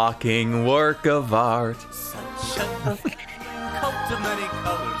walking work of art. Such a coat of many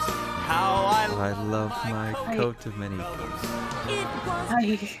colors. How I love my coat of many colors.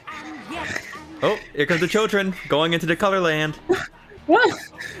 Oh, here comes the children going into the color land. What?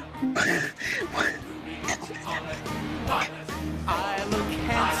 I look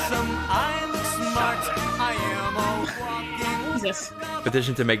handsome, I look smart. I am a walking Jesus.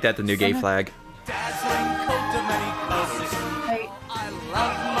 Petition to make that the new gay flag. dazzling coat of many colors. I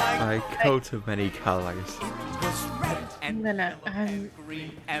love My coat of many colors. It was red and and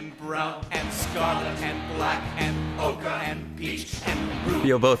green and brown and scarlet and black and ochre and peach and blue.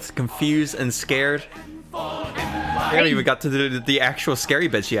 Feel both confused and scared. We haven't even got to the actual scary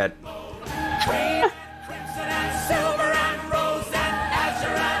bits yet. Crimson and silver and rose and azure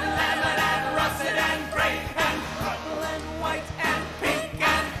and lemon and russet and gray and purple and white and pink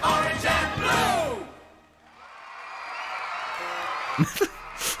and orange and blue.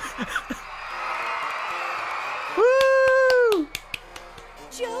 Woo!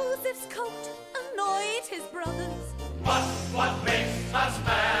 Joseph's coat annoyed his brothers. But what makes us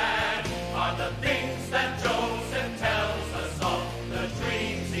mad are the things that Joseph tells us of, the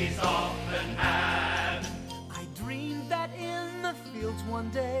dreams he's often had. one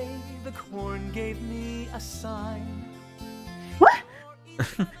day the corn gave me a sign. What?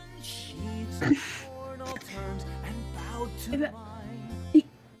 Sheaves of corn all turned and bowed to mine.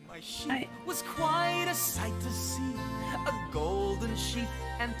 My sheep was quite a sight to see, a golden sheep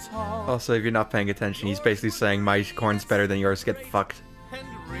and tall. Also, if you're not paying attention, he's basically saying my corn's better than yours. Get fucked. And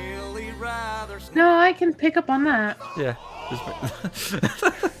really rather No, I can pick up on that. Yeah.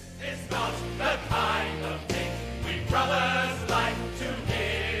 It's not the kind of thing we brothers like to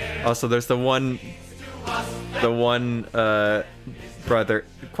hear. Also, there's the one brother,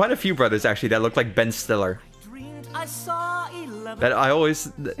 quite a few brothers actually, that look like Ben Stiller. dreamed I saw 11. That I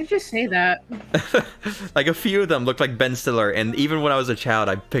always, I just say that. like a few of them look like Ben Stiller, and even when I was a child,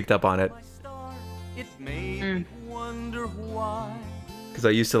 I picked up on it. It made me wonder why. Because I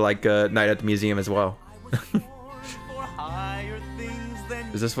used to like Night at the Museum as well. For higher things than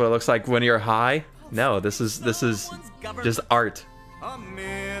Is this what it looks like when you're high? No, this is just art. a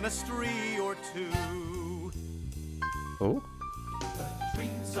ministry or two. Oh.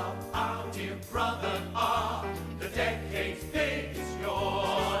 Dreams of our dear brother are the decade's biggest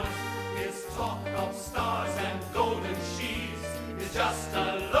yawn. His talk of stars and golden sheaves is just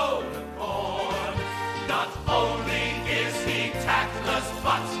a load of corn. Not only is he tactless,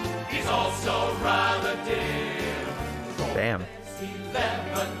 but he's also rather dim. Damn.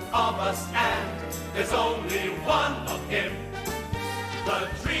 11 of us, and there's only one of him. The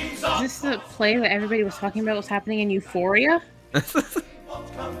dreams of Is this the play that everybody was talking about was happening in Euphoria?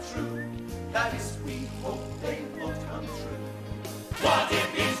 won't come true. That is, we hope they won't come true. What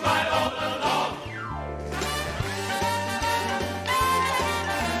if he's right all along?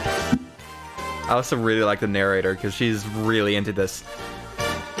 I also really like the narrator because she's really into this.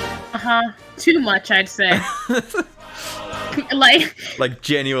 Too much, I'd say. Like, Like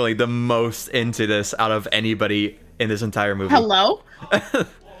genuinely the most into this out of anybody in this entire movie. hello?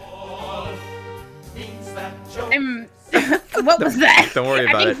 Means that Joe What was that? Don't worry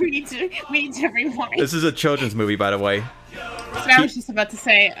about I it. think we need to rewind. This is a children's movie, by the way. That's what I was just about to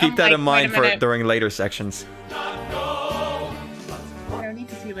say. Keep that like, in mind wait a minute. during later sections. I don't need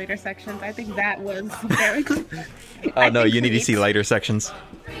to see later sections. I think that was very. Oh no, you need to see later sections.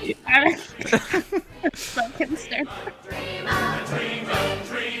 I'm so concerned.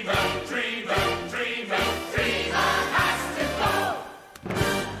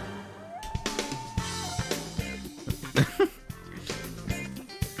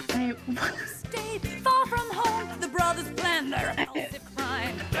 I, Stayed far from home, the brothers planned their impulsive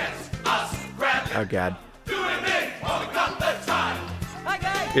crime. Oh god. Hi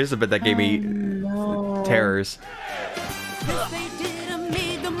guys. Here's the bit that gave me no. terrors. Yes, they did and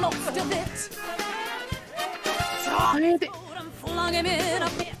made the most of it. Why are they- Throwed and flung him in a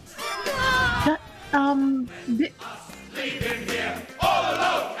pit. that, th-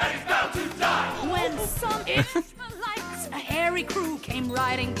 When some Ishmaelites, a hairy crew came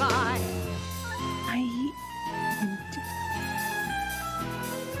riding by.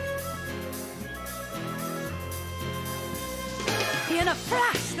 In a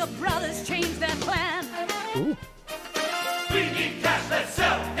flash, the brothers changed their plan. Ooh. we need cash, let's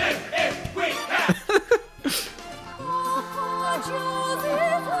sell him if we can. Oh,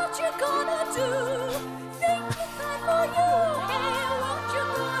 Joseph, what you gonna do? Think it's time for you. Hey, what you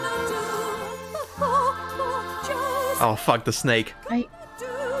gonna do? Oh, Joseph, Oh fuck the snake. I, do.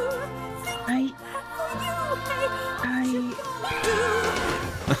 Think I, it's time for you. Hey, what you gonna do?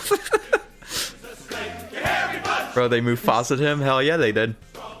 Bro, they Mufasa'd him? Hell yeah, they did.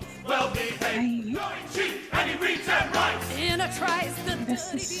 I, Cheap, and he reads and writes. In a trice, the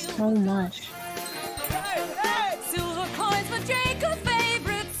this dirty is deal. so much. Silver coins for Jacob's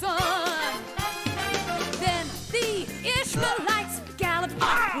favorite son. Then the Ishmaelites galloped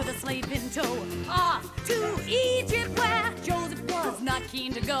off with a slave in tow, off to Egypt where Joseph was not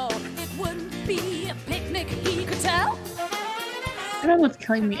keen to go. It wouldn't be a picnic, he could tell. I don't know what's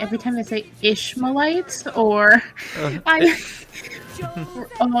killing me every time they say Ishmaelites or I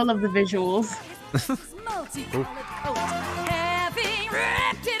all of the visuals. Multicolored coat. Having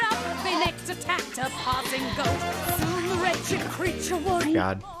wrapped it up, they next attacked a passing goat. Soon the wretched creature was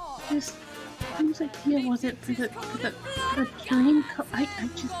God. Just whose idea was it for the dream?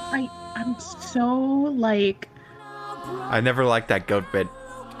 I'm so like I never liked that goat bit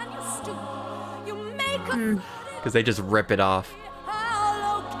Can you stoop? You make a because they just rip it off.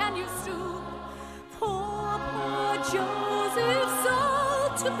 How low can you stoop? Poor Joseph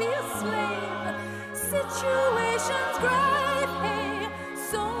sold to be a slave. Situations grave, hey,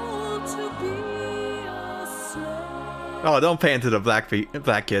 sold to be a slave. Oh, don't pay into the black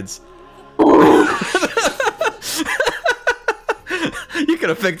kids. You could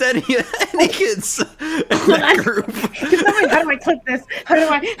have picked any kids in that group. How do I click this? How do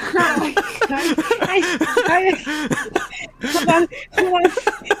I hold on,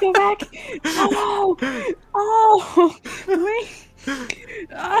 go back. Oh, wait.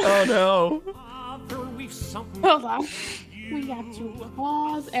 Oh no. Hold on. We have to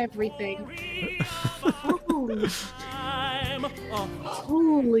pause everything.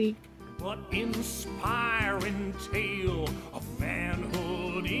 Holy. What inspiring tale of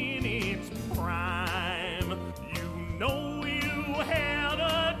manhood in its prime. You know you had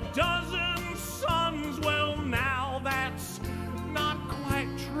a dozen sons. Well, now that's not quite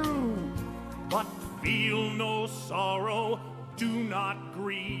true. But feel no sorrow, do not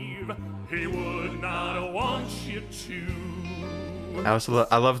grieve. He would not want you to. I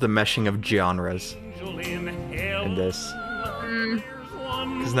love the meshing of genres in this.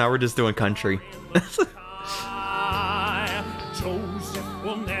 Because now we're just doing country. Joseph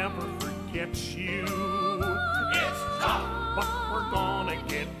will never forget you. It's tough, but we're gonna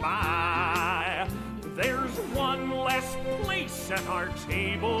get by. There's one less place at our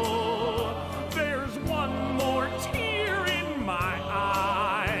table. There's one more tear in my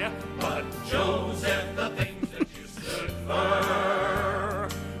eye. But Joseph, the things that you stood for,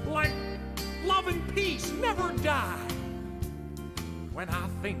 like love and peace, never die. When I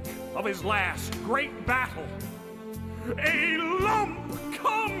think of his last great battle, a lump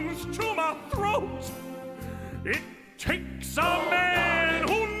comes to my throat. It takes a man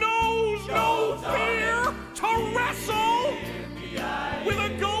who knows no fear to wrestle with a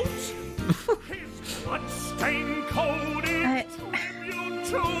goat. His blood-stained coat is tribute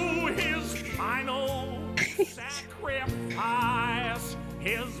to his final sacrifice.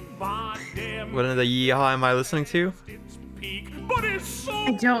 His body. What in the yeehaw am I listening to? But his soul.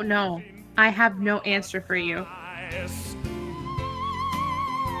 I don't know. I have no answer for you.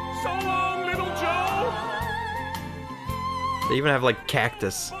 So long, little Joe. They even have like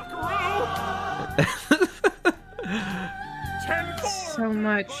cactus. So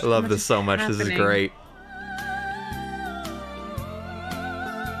much. I love this so much. This is great.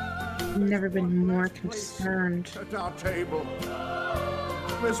 I've never been more concerned. At our table,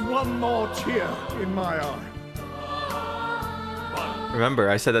 there's one more tear in my eye. Remember,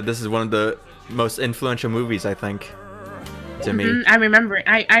 I said that this is one of the most influential movies, I think, to me. I remember.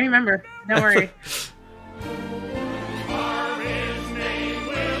 I remember. Don't worry.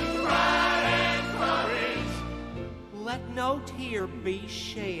 Let no tear be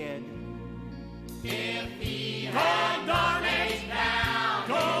shed. If he had darn it now,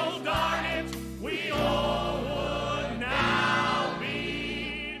 gold darn it, we all would now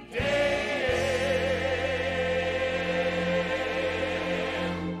be dead.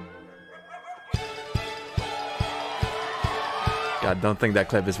 God, don't think that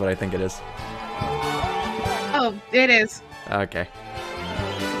clip is what I think it is. Oh, it is. Okay.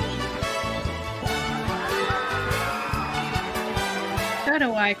 Go to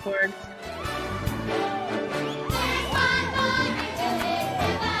Y chord.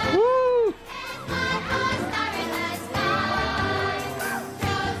 Woo!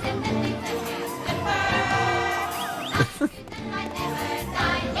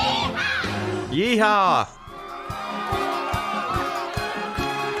 Yeehaw!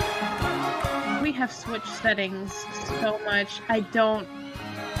 We have switched settings so much. I don't.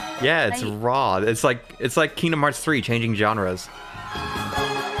 Yeah, it's raw. It's like Kingdom Hearts 3 changing genres.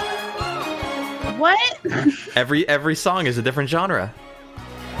 What? Every song is a different genre.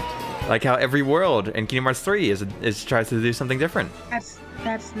 Like how every world in Kingdom Hearts 3 is tries to do something different.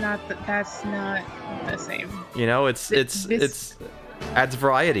 That's not the same. You know, it's adds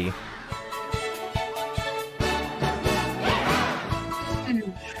variety.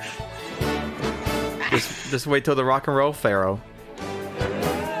 Just wait till the rock and roll pharaoh.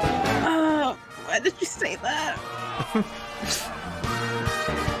 Oh, why did you say that?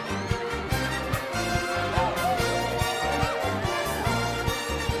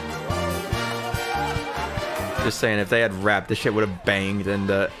 Just saying, if they had rap, this shit would have banged in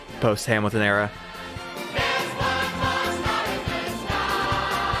the post-Hamilton era.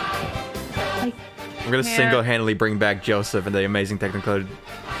 I'm gonna single-handedly bring back Joseph and the Amazing Technicolor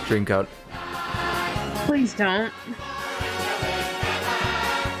Dreamcoat. Please don't.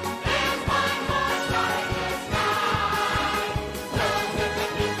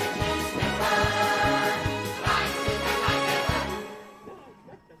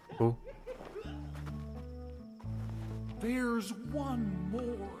 Ooh. There's one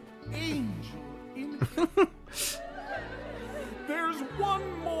more angel in There's one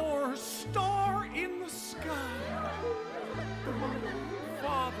more star in the sky.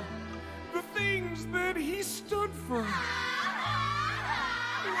 things that he stood for.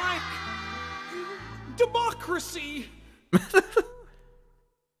 Like democracy.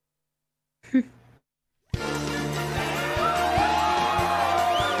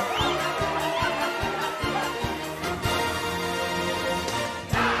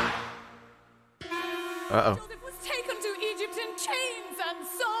 Uh-oh. Joseph was taken to Egypt in chains and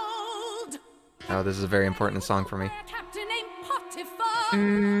sold. Oh, this is a very important song for me. A captain named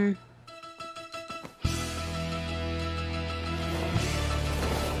Potiphar.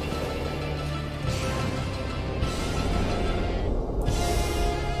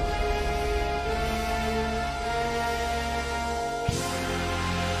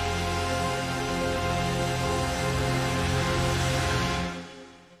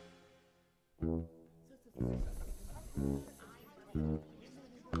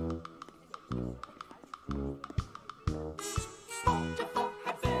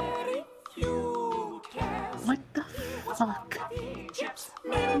 What the fuck?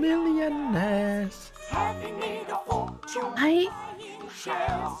 Millionaires. I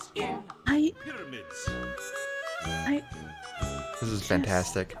Pyramids. This is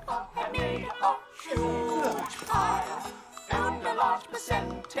fantastic.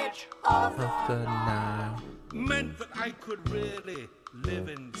 Of the Nile. Meant that I could really live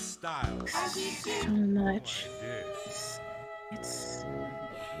in style. so much. Yes. It's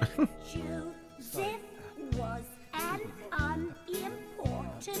Joseph was an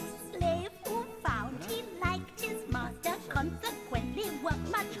unimportant slave who found he liked his master, consequently worked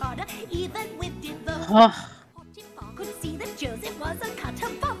much harder, even with divorce. Potiphar could see that Joseph was a cut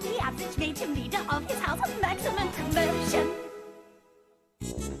above the average, made him leader of his house of maximum conversion.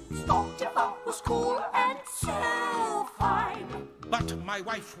 Potiphar was cool and so fine. But my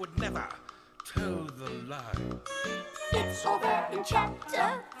wife would never tell the lie. It's all there in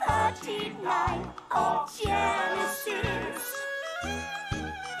chapter 39 of Genesis.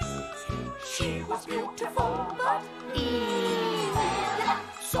 She was beautiful but evil,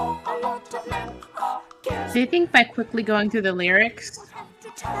 so a lot of men are do you think by quickly going through the lyrics,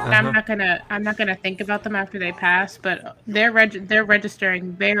 and I'm not gonna think about them after they pass, but they're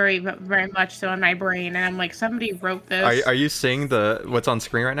registering very much so in my brain, and I'm like, somebody wrote this. Are you seeing what's on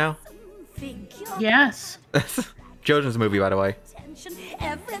screen right now? Yes. Children's movie, by the way.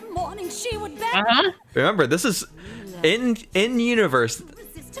 Every morning she would beg. Remember, this is in universe.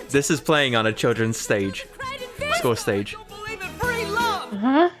 This is playing on a children's stage, school stage.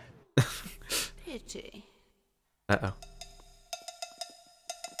 Pity. Uh-oh.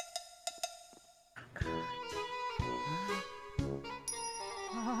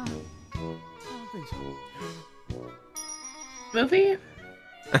 Movie?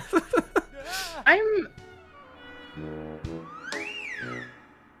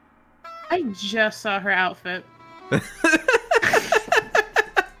 I just saw her outfit.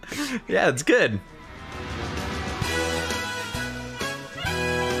 Yeah, it's good.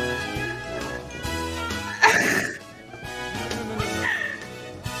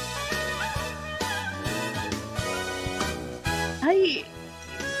 I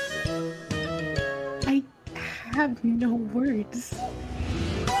have no words.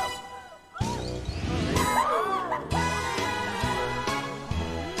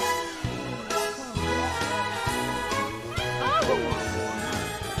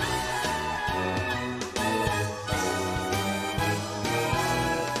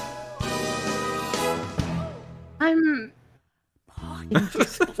 I'm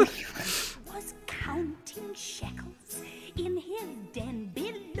was counting shekels in his den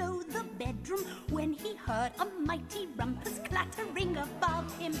below the bedroom when he heard a mighty rumpus clattering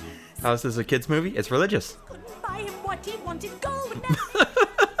above him. How's this a kids movie? It's religious. Couldn't buy him what he wanted, gold and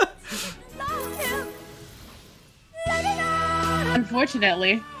loved him.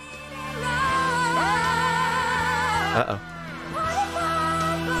 unfortunately. Uh-oh.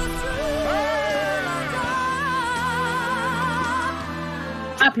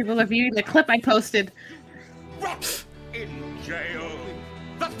 People are viewing the clip I posted. Rot in jail.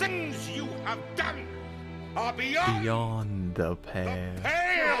 The things you have done are beyond the pale.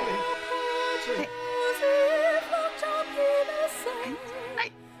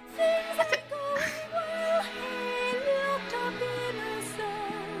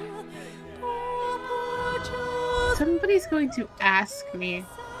 Somebody's going to ask me,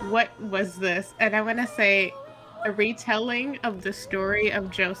 what was this? And I'm going to say, a retelling of the story of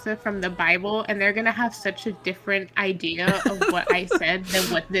Joseph from the Bible, and they're gonna have such a different idea of what I said than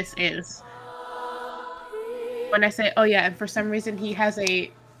what this is. When I say, oh yeah, and for some reason he has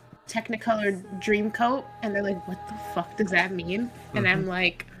a Technicolor dream coat, and they're like, what the fuck does that mean? And I'm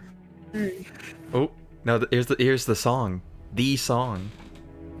like, Oh no! Here's the song. The song.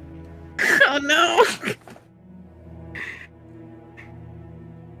 Oh no!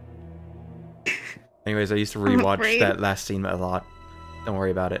 Anyways, I used to rewatch that last scene a lot. Don't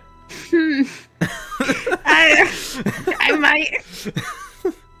worry about it. I might.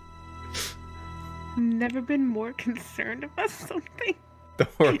 Never been more concerned about something.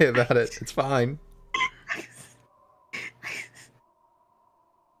 Don't worry about it. It's fine.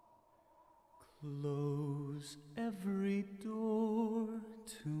 Close every door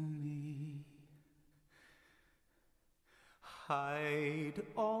to me. Hide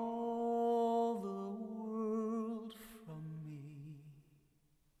all the world from me.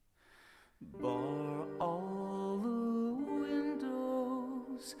 Bar all the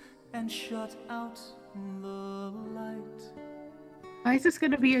windows and shut out the light. Why is this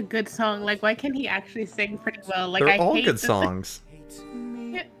gonna be a good song? Like, why can he actually sing pretty well? Like, They're I all hate good this- songs.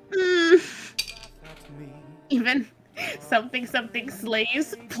 Even something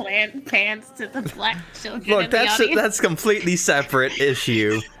slaves plant pants to the black children Look, in the that's audience. completely separate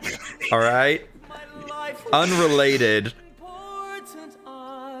issue. All right, unrelated.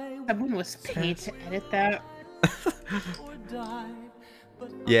 Someone was paid to edit that.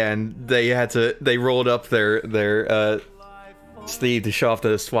 Yeah, and they rolled up their sleeve to show off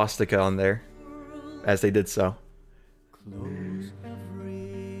the swastika on there, as they did so.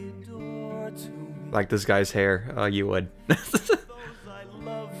 Like this guy's hair. Oh, you would.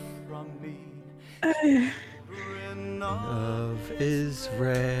 Of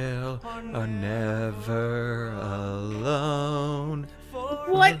Israel are never alone.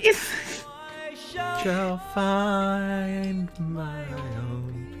 What is? Shall find my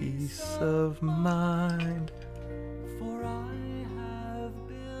own peace of mind. For I have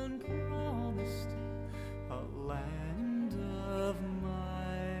been promised a land of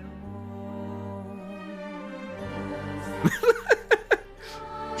my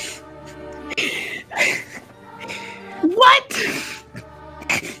What?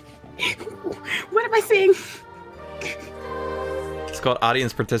 What am I saying? It's called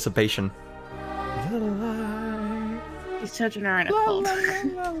audience participation. These children are in a cult.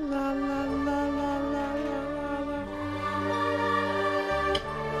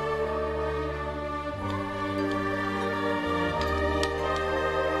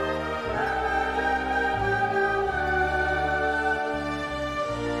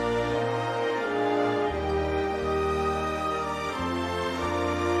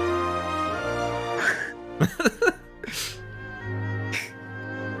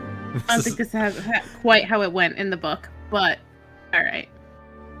 I don't think this has quite how it went in the book, but all right.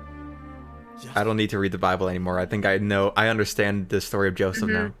 I don't need to read the Bible anymore. I think I understand the story of Joseph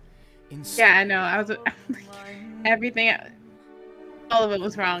now. Yeah, I know. I was everything. All of it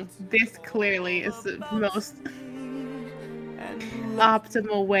was wrong. This clearly is the most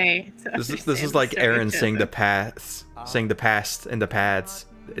optimal way to. This is understand like the story of Aaron saying the Joseph. past and the paths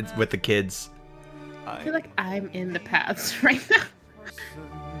with the kids. I feel like I'm in the paths right now.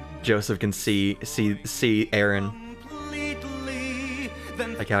 Joseph can see Aaron,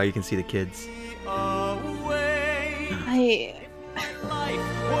 like how you can see the kids.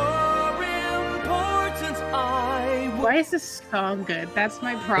 Why is this song good? That's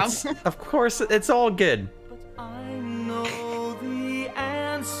my problem. Of course, it's all good. I know the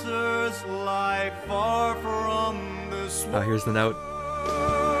answers lie far from this Oh, here's the note.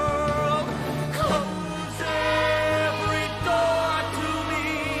 Close every door to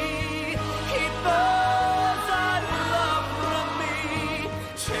me. Keep those I love from me.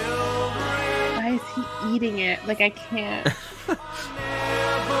 Children Why is he eating it? Like, I can't. never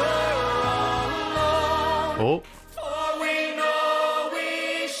alone. Oh, For we know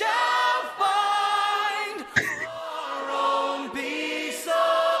we shall find our own peace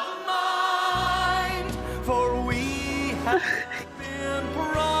of mind. For we have been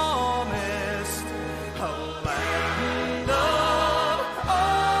promised a land of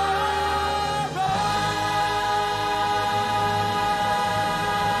our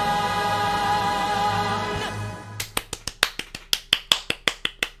own.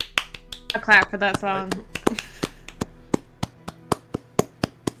 A clap for that song.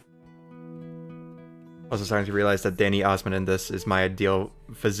 also starting to realize that Danny Osmond in this is my ideal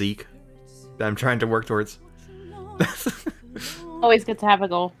physique that I'm trying to work towards. Always good to have a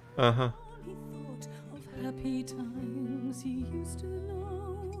goal. Uh-huh. Happy times he used to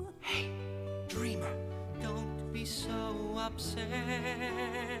know. Hey, dreamer, don't be so upset.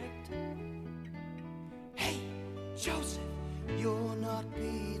 Hey, Joseph, you're not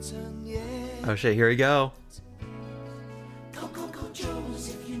beaten yet. Oh shit, here we go. Go, go, go,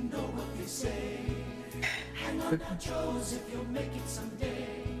 Joseph, you know what Joseph, you'll make it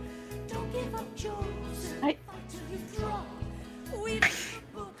someday. Don't give up, Joseph. I- Till you drop. We read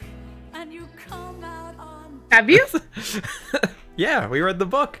the book, and you come out on Have you? Yeah, we read the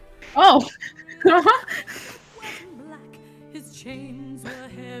book. Oh. black. His chains were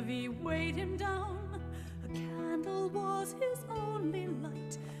heavy, weighed him down. A candle was his only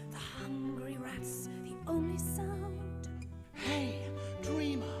light. The hungry rats, the only sound. Hey,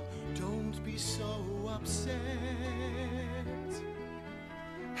 dreamer, don't be so upset.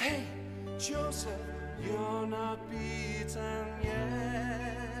 Hey, Joseph, you're not beaten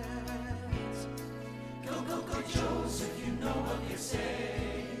yet. Go, go, go, Joseph, you know what they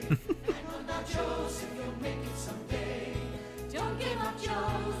say. Hang on now, Joseph, you'll make it someday. Don't give up,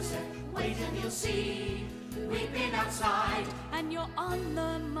 Joseph. Wait and you'll see. We've been outside, and you're on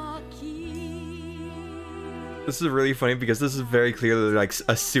the marquee. This is really funny because this is very clearly like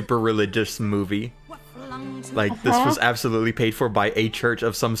a super religious movie. Like this was absolutely paid for by a church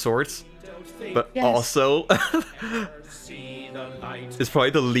of some sorts, but Yes. also it's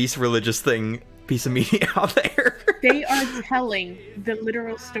probably the least religious piece of media out there. They are telling the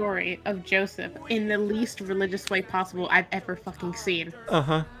literal story of Joseph in the least religious way possible I've ever fucking seen.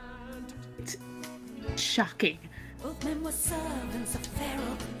 Uh-huh. It's shocking. Both men were servants of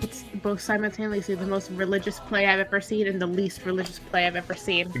Pharaoh. It's both simultaneously the most religious play I've ever seen and the least religious play I've ever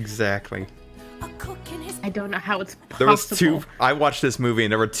seen. Exactly. A cook in his I don't know how it's possible. There was two. I watched this movie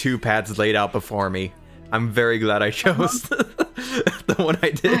and there were two paths laid out before me. I'm very glad I chose the one I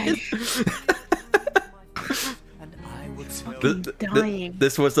did. Dying.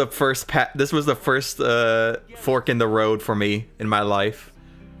 This was the first fork in the road for me in my life.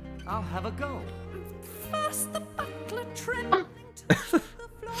 I'll have a go. first the butler trembling to the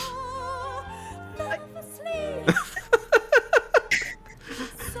floor. Nervously.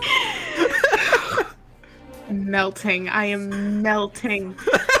 Melting. I am melting.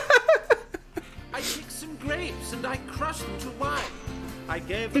 I picked some grapes and I crushed them to wine. I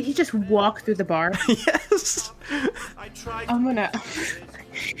gave Did he just walk through the bar? Yes. I tried I'm gonna...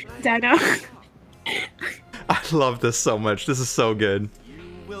 Dino. I love this so much. This is so good.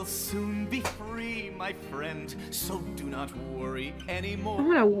 will soon be free, my friend, so do not worry anymore.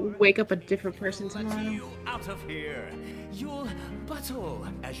 I'm gonna wake up a different person tomorrow. You out of here. You'll battle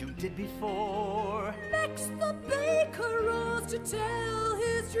as you did before. Next the baker rose to tell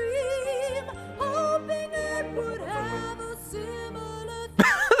his dream, hoping it would have a similar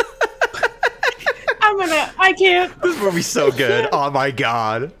I can't. This movie's so good. Oh my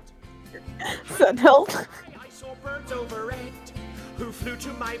god. Send help. I saw birds over it who flew to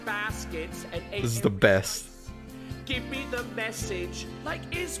my baskets and ate This is the best. Give me the message like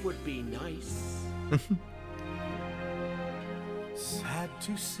is would be nice. Sad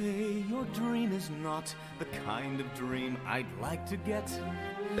to say, your dream is not the kind of dream I'd like to get.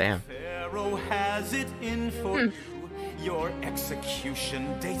 Damn. Pharaoh has it in for you. Your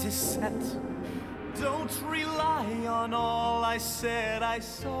execution date is set. Don't rely on all I said I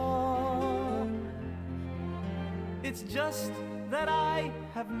saw. It's just that I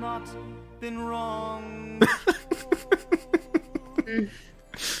have not been wrong.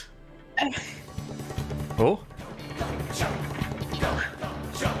 Oh.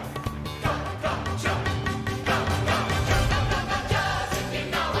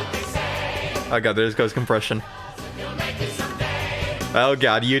 Oh god, there goes compression. Oh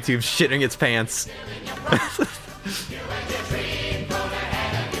god, YouTube's shitting its pants.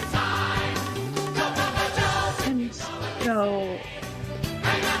 I'm so...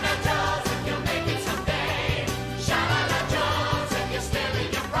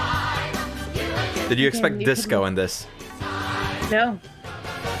 Did you expect disco in this? No.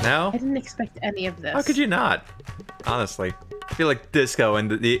 No? I didn't expect any of this. How could you not? Honestly. I feel like disco and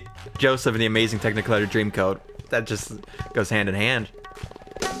the Joseph and the Amazing Technicolor Dreamcoat, that just goes hand in hand.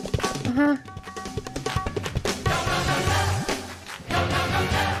 Uh-huh.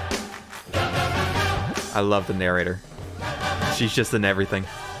 I love the narrator. She's just in everything.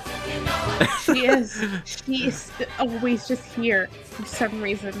 She is. She is always just here for some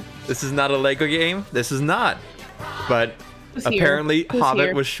reason. This is not a Lego game. This is not. But Who's here? apparently Who's Hobbit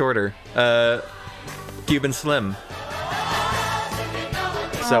here? was shorter. Cuban Slim.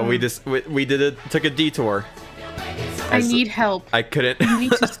 So we just took a detour. I need help. I couldn't. You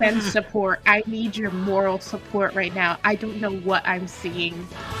need to send support. I need your moral support right now. I don't know what I'm seeing.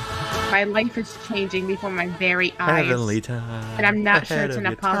 My life is changing before my very eyes. Heavenly time. And I'm not sure ahead it's of in a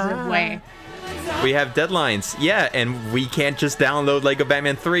your positive time. way. We have deadlines. Yeah, and we can't just download Lego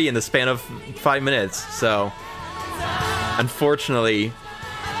Batman 3 in the span of 5 minutes. So, unfortunately,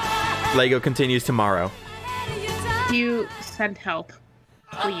 Lego continues tomorrow. Could you send help,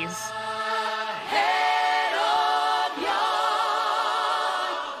 please?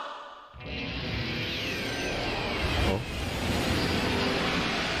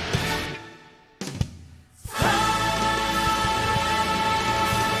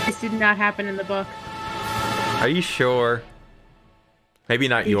 This did not happen in the book. Are you sure? Maybe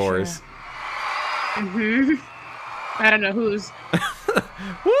not yours. Sure? Mm-hmm. I don't know whose.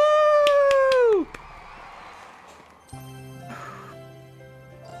 Woo!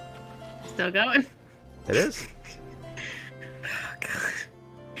 Still going. It is. Oh, God.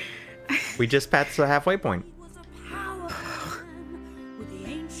 We just passed the halfway point.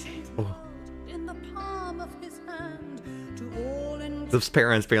 Those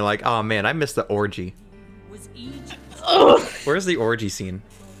parents being like, "Oh man, I missed the orgy." Where's the orgy scene?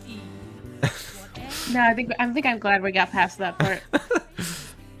 No, I think I'm glad we got past that part.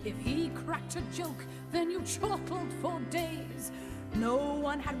 If he cracked a joke, then you chuckled for days. No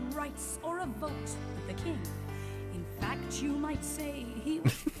one had rights or a vote but the king. In fact, you might say he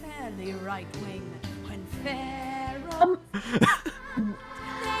was fairly right-wing when Pharaoh.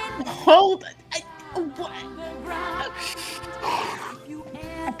 Hold.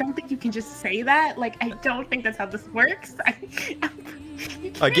 I don't think you can just say that. Like, I don't think that's how this works.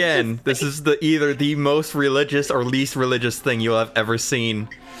 Again, this is either the most religious or least religious thing you'll have ever seen.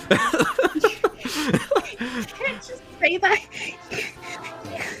 You can't just say that.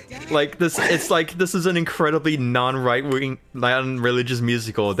 Like this, it's like this is an incredibly non-right-wing, non-religious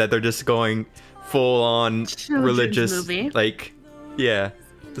musical that they're just going full-on religious. Movie. Like, yeah,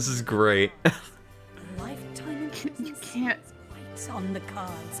 this is great. You can't. On the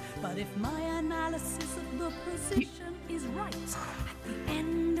cards, but if my analysis of the position is right, at the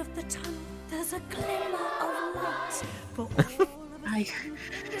end of the tunnel there's a glimmer of light. For all of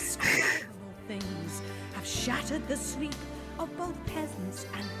indescribable things have shattered the sleep of both peasants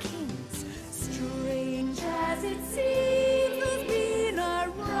and kings. Strange as it seems, there's been a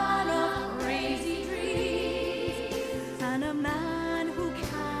run of crazy dreams, and a man who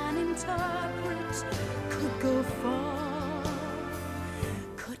can interpret could go far.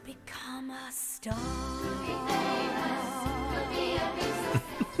 Become a star. Could be famous. Could be a business.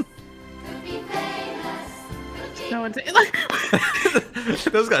 Could be famous. No one's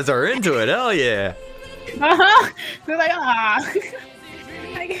Those guys are into it. Hell yeah. They're like, ah.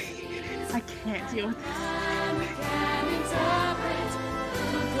 I can't deal with this.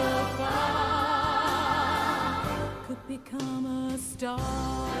 Could become a star.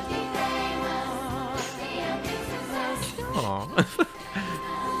 Aww.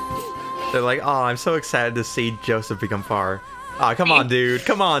 They're like, oh, I'm so excited to see Joseph become Far. Ah, come on, dude.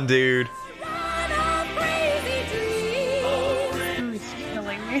 Come on, dude. He's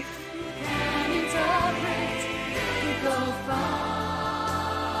killing me.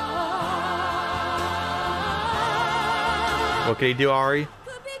 What can he do, Ari?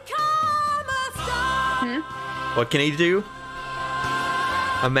 What can he do?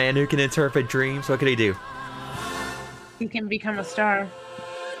 A man who can interpret dreams. What can he do? He can become a star.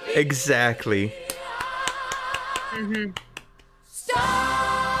 Exactly. Mm-hmm.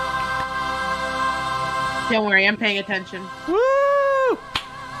 Don't worry, I'm paying attention. Woo!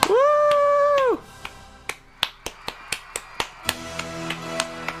 Woo!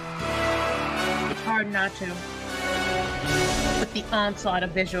 It's hard not to. With the onslaught of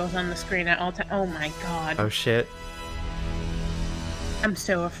visuals on the screen at all times. Oh my god. Oh shit. I'm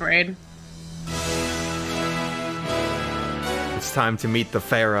so afraid. It's time to meet the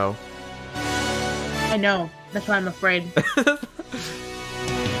Pharaoh. I know. That's why I'm afraid. Oh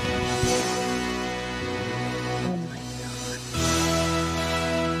my god.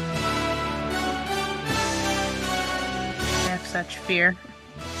 I have such fear.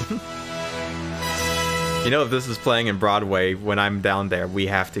 You know, if this is playing in Broadway when I'm down there, we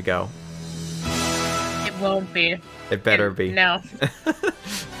have to go. It won't be. It better be. No.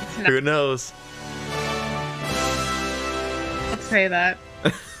 Who knows? Say that.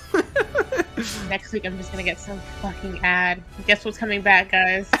 Next week I'm just gonna get some fucking ad. Guess what's coming back,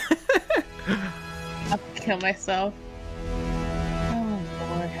 guys? I'll kill myself. Oh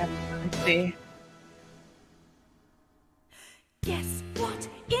Lord, have mercy. Guess what?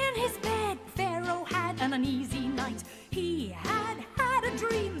 In his bed, Pharaoh had an uneasy night. He had a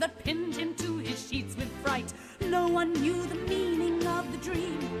dream that pinned him to his sheets with fright. No one knew the meaning of the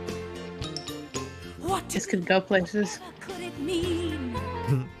dream. What this could go places. Could it mean?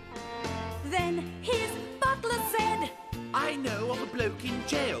 Then his butler said, I know of a bloke in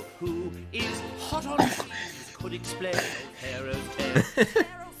jail who is hot on cheese, could explain Pharaoh's tale.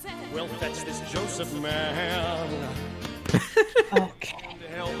 Pharaoh said, We'll fetch this Joseph man. Okay.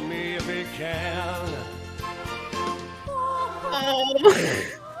 Help me if he can. Oh.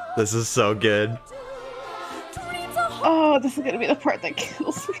 This is so good. Oh, this is gonna be the part that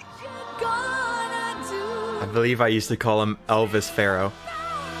kills me. I believe I used to call him Elvis Pharaoh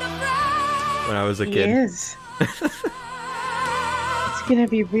when I was a kid. He is. It's gonna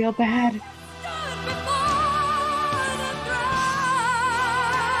be real bad.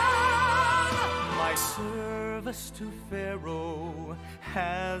 My service to Pharaoh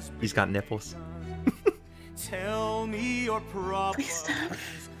has been He's got nipples. Tell me your problems. Please stop.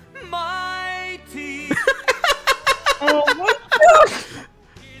 My teeth. Oh my god!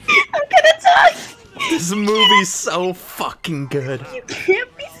 I'm gonna die! This movie's so fucking good. You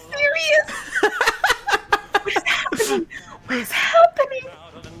can't be serious! What is happening? What is happening?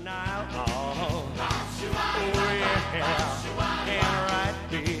 Out of the Nile. Oh, yeah. And right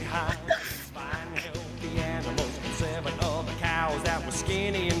behind fine healthy animals and 7 other cows that were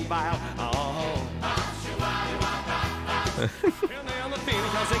skinny and vile. Oh. And then the thin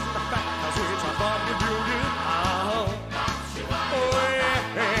cows ate the fat cows, which I thought would do good. Oh,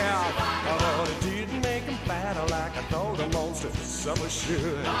 yeah. But it didn't make them fatter like I thought a monster summer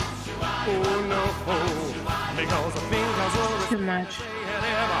should. Oh, no. Because the thin cows were Too much.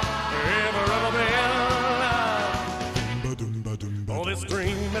 Oh, this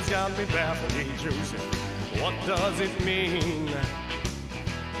dream has got me baffled, hey, Joseph. What does it mean?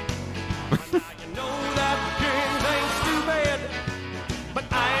 You know that the king thinks too bad, but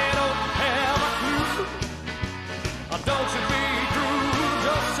I don't have a clue. Don't you be true,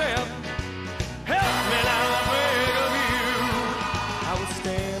 Joseph. Help me now, I beg of you. I was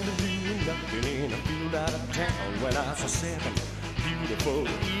standing doing nothing in a field out of town when I saw 7 beautiful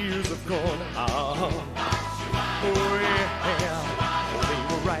ears of corn. Oh, yeah. They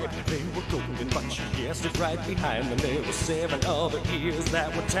were ripe, they were golden, but you guessed it, right behind them there were 7 other ears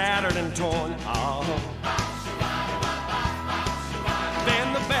that were tattered and torn. Oh.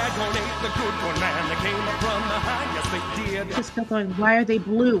 Then the bad corn ate the good corn, man. They came up from behind, yes they did. Just kept going, why are they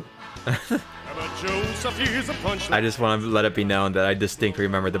blue? But Joseph, here's a punchline. I just want to let it be known that I distinctly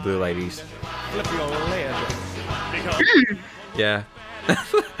remember the blue ladies. Flip your lid. Because Yeah.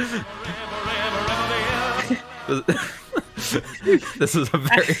 This is a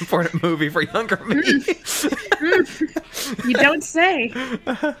very important movie for younger me. You don't say.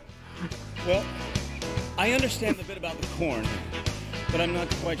 Well, I understand a bit about the corn, but I'm not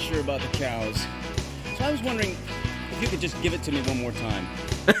quite sure about the cows. So I was wondering if you could just give it to me one more time.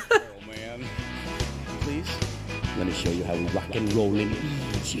 Oh, man. Please? Let me show you how we rock and roll in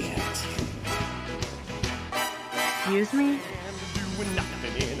Egypt. Excuse me? doing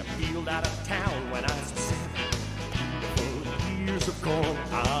nothing in a field out of town when I was 7 beautiful ears of corn.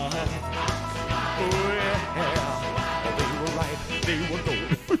 Oh, yeah. They were right, they were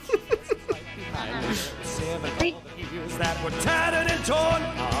golden. Right behind me, 7 other ears that were tattered and torn.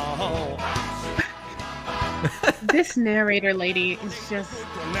 Oh. This narrator lady is just...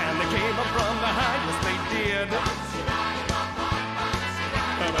 Man, they came up from behind, yes they did.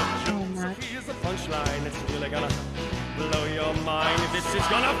 so much. Here's the punchline, it's really gonna blow your mind. This is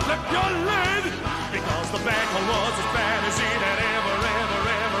gonna flip your lid, because the bad one was as bad as it had ever been.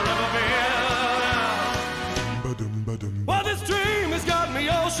 Well, this dream has got me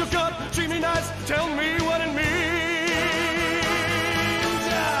all shook up. Treat me nice, tell me what it means.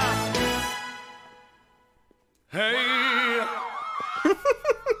 Hey.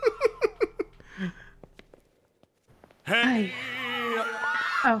 Hey.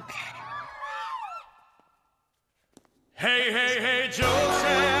 Okay. Hey, hey, hey,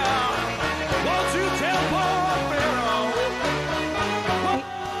 Joseph, won't you tell poor Pharaoh what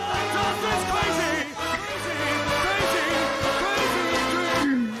does this crazy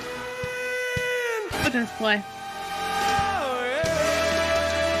dream? Children's play. Oh,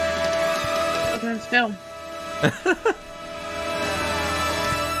 yeah. Children's film.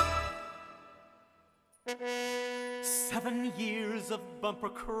 7 years of bumper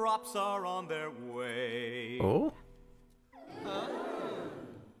crops are on their way. Oh?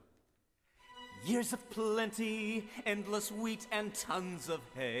 Years of plenty, endless wheat and tons of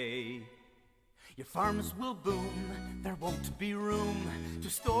hay. Your farms will boom, there won't be room to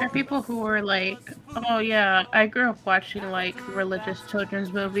store. There are people who are like, oh yeah, I grew up watching like religious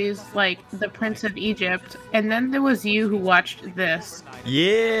children's movies like The Prince of Egypt, and then there was you who watched this.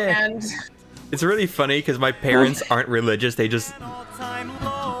 Yeah. And it's really funny because my parents aren't religious, they just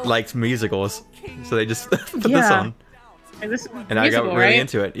liked musicals. So they just put this on. It was And I got really right?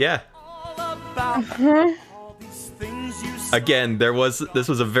 into it, yeah. All these things you Again, this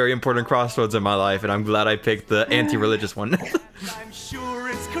was a very important crossroads in my life, and I'm glad I picked the anti-religious one. I'm sure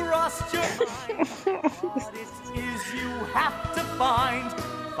it's crossed your mind. What it is you have to find.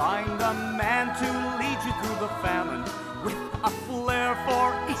 Find a man to lead you through the famine with a flair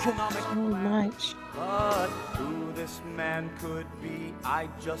for economic much. But who this man could be, I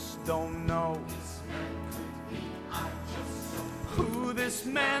just don't know. Who this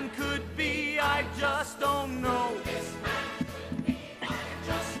man could be, I just don't know.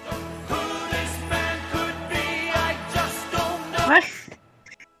 Who this man could be, I just don't know.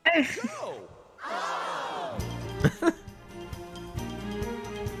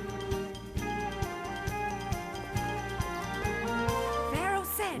 Pharaoh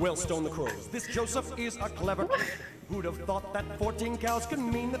said, Well, Stone the Crows, this Joseph is a clever kid. Who'd have thought that 14 cows could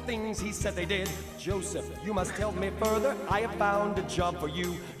mean the things he said they did? Joseph, you must tell me further. I have found a job for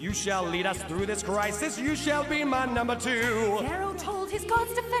you. You shall lead us through this crisis. You shall be my number 2. Pharaoh told his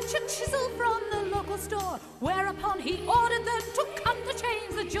guards to fetch a chisel from the local store, whereupon he ordered them to cut the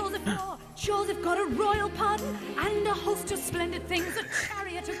chains that Joseph wore. Joseph got a royal pardon and a host of splendid things, a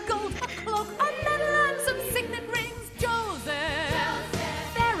chariot of gold, a cloak, and then ransom signet rings. Joseph,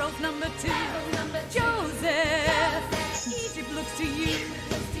 Pharaoh's number 2. Joseph, Egypt looks to you.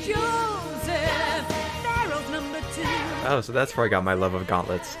 Joseph, Pharaoh's number 2. Oh, so that's where I got my love of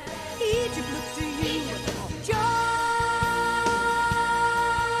gauntlets. Egypt looks to you.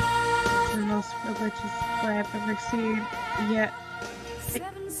 The most religious play I've ever seen yet.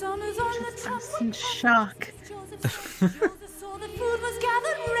 7 summers on the top. I'm in shock. Joseph saw that food was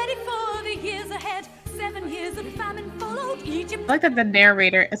gathered ready for the years ahead. 7 years of famine followed Egypt. I like that the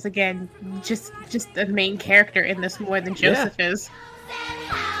narrator is again just the main character in this more than Joseph is.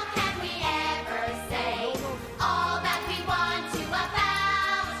 How can we ever say all that we want to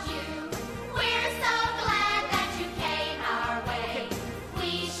about you? We're so glad that you came our way.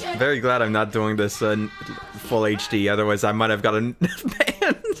 We should Very glad I'm not doing this in full HD, otherwise I might have gotten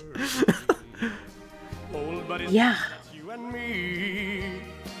banned. Yeah. You and me.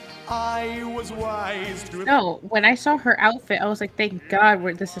 I was wise to No, when I saw her outfit, I was like, thank God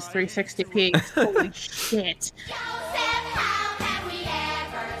this is 360p. Holy shit. How can we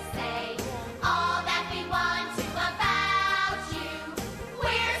ever say all that we want to about you?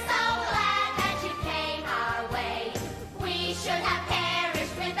 We're so glad that you came our way. We should have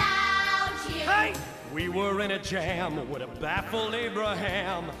perished without you. Hey! We were in a jam, would have baffled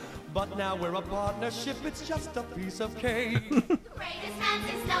Abraham. But now we're a partnership, it's just a piece of cake. Greatest man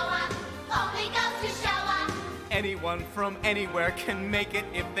since Noah, only goes to show up. Anyone from anywhere can make it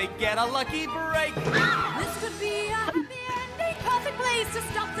if they get a lucky break. This could be a happy ending, perfect place to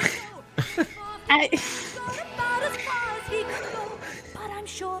stop the show. Got about as far as he could go. But I'm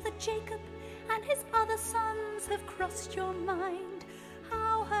sure that Jacob and his other sons have crossed your mind.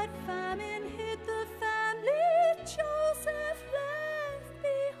 How had famine hid the family Joseph left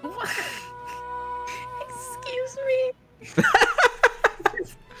behind? Excuse me.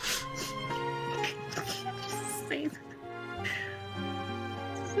 Say that.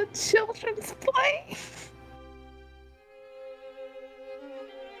 This is a children's play.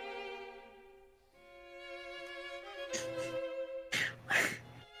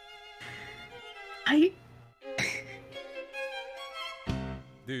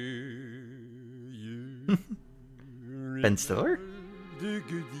 Ben Stiller?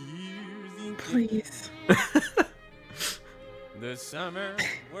 Please. The summer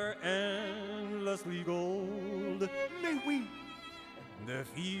were endlessly gold. Mais oui. The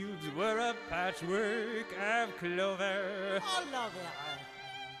fields were a patchwork of clover.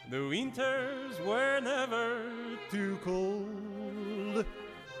 The winters were never too cold.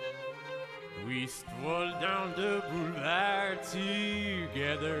 We strolled down the boulevard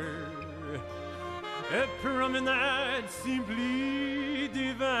together. A promenade simply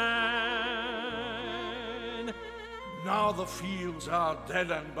divine. Now the fields are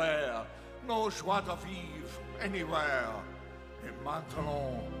dead and bare, no joie de vivre anywhere. Et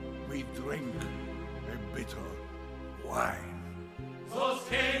maintenant we drink a bitter wine. Those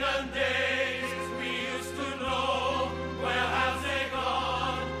Canaan days we used to know, where have they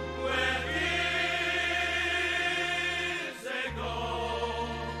gone? Where did they go?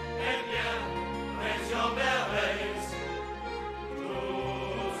 Eh bien, raise your berets to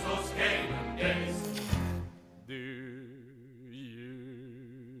those Canaan days. Do you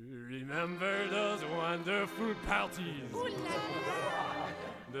remember those wonderful parties?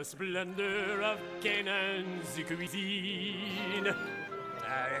 The splendor of Canaan's cuisine.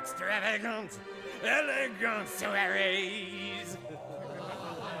 Our extravagant, elegant soirees.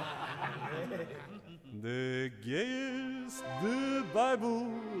 The gayest since the Bible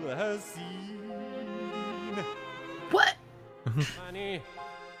has seen. What? Funny,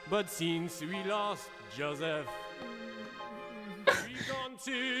 but since we lost Joseph, we've gone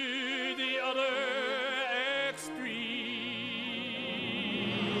to the other extreme.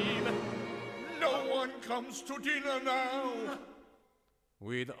 No one comes to dinner now.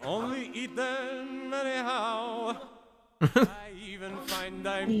 We'd only eat them anyhow. I even find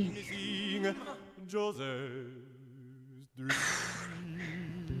I'm missing Joseph's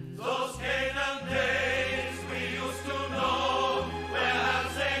dream. Those Canaan days we used to know, where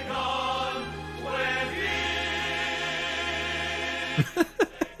have they gone? Where did they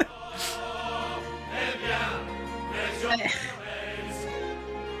go? Eh bien, les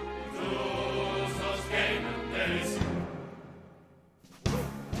jours those Canaan days.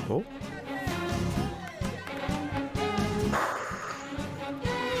 Oh.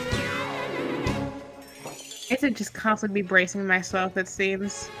 I have to just constantly be bracing myself, it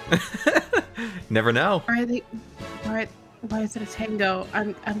seems. Never know. Why are they... Why is it a tango?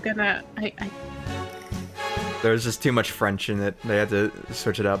 I There's just too much French in it. They had to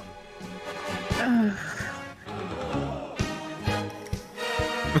switch it up.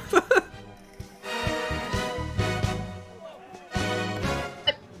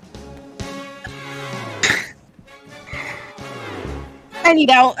 I need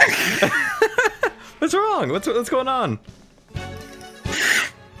out. What's wrong? What's going on?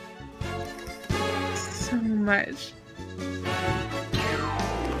 So much.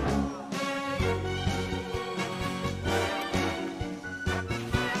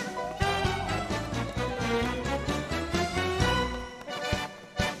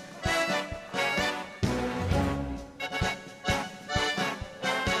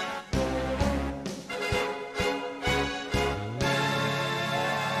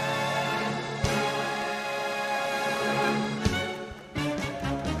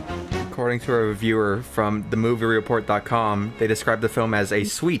 According to a reviewer from themoviereport.com, they described the film as a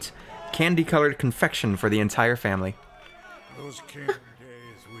sweet, candy-colored confection for the entire family. Those candy days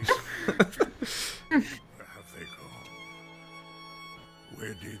we spent. Where have they gone?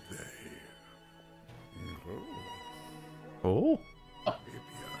 Where did they go? Oh.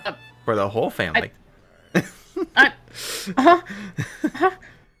 For the whole family. It's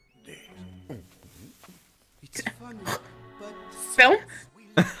funny, but film?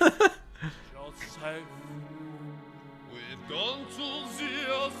 Joseph, we've gone to the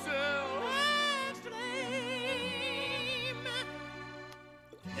extreme.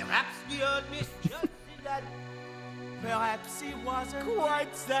 Perhaps we heard misjudged that. Perhaps he wasn't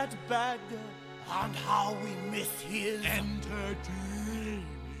quite that bad. And how we miss his entertaining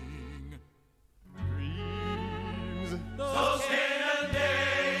dreams. Those Canaan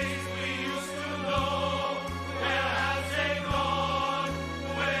days we used to know, where have they gone?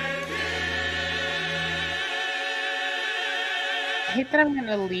 Where I hate that I'm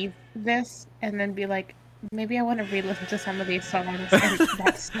gonna leave this and then be like, maybe I want to re-listen to some of these songs, and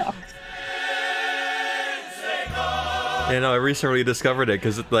that sucks. You know, I recently discovered it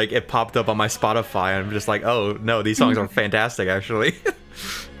because like it popped up on my Spotify, and I'm just like, oh no, these songs are fantastic, actually.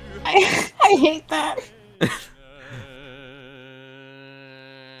 I hate that.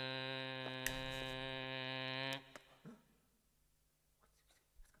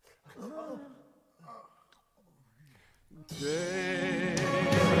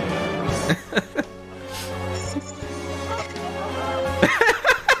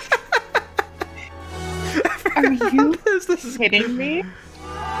 Are you kidding me?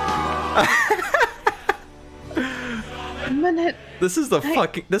 This is the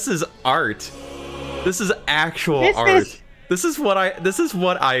fucking. This is art. This is actual art. This is what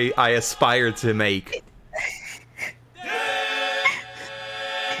I aspire to make.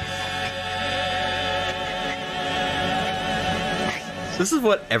 This is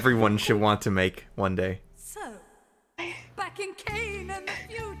what everyone should want to make one day. So, back in Canaan, the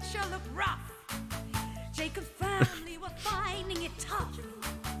future looked rough. Jacob's family were finding it tough.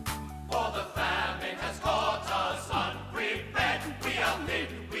 For the famine has caught us unprepared. We are thin,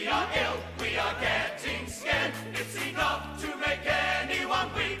 we are ill, we are getting scared. It's enough to make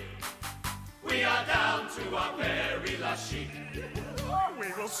anyone weep. We are down to our very last sheep.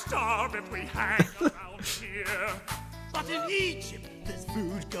 We will starve if we hang around here. But in Egypt, there's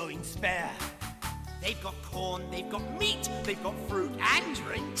food going spare. They've got corn, they've got meat, they've got fruit and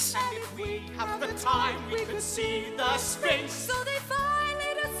drinks. And if we have the time, we could see the Sphinx. So they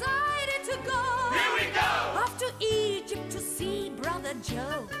finally decided to go. Here we go! Off to Egypt to see Brother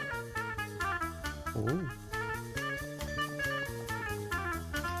Joe. Ooh.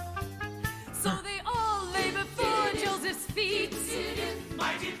 So they all lay before Joseph's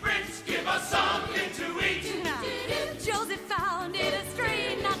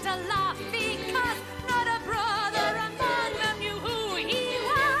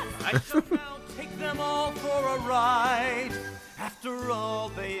I shall now take them all for a ride. After all,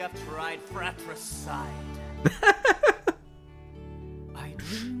 they have tried fratricide. I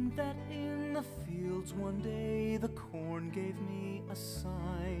dreamed that in the fields one day the corn gave me a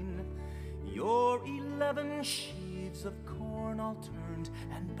sign. Your 11 sheaves of corn all turned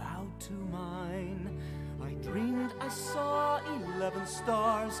and bowed to mine. I dreamed I saw 11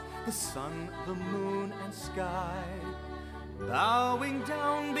 stars, the sun, the moon, and sky, bowing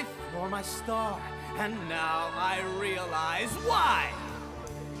down before my star, and now I realize why.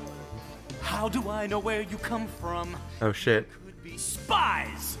 How do I know where you come from? Oh shit. Could be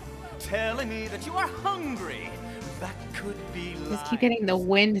spies telling me that you are hungry. That could be lies. Just keep getting the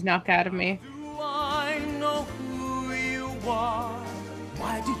wind knocked out of me. Do I know who you are?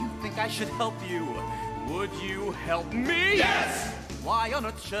 Why do you think I should help you? Would you help me? Yes! Why on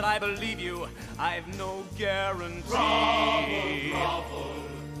earth should I believe you? I've no guarantee. Grovel,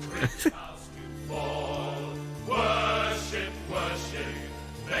 Prince house to fall. Worship, worship,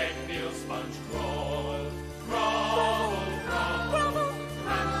 beg, kneel, sponge, crawl. Grovel, grovel,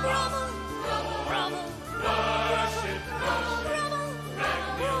 Grovel, grovel, worship, worship, beg,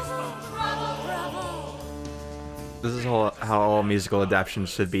 kneel, sponge, crawl. This is how all musical adaptations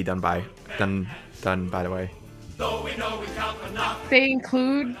should be done by the way. Though we know we count for nothing. They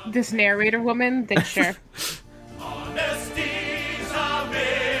include this narrator woman, then sure. Honesty's our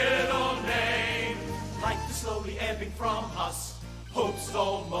middle name. Life is slowly ebbing from us. Hope's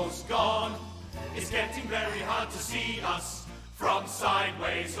almost gone. It's getting very hard to see us from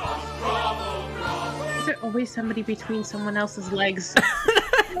sideways on. Grovel, grovel. Is there always somebody between someone else's legs?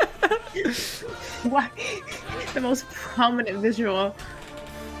 Why? The most prominent visual.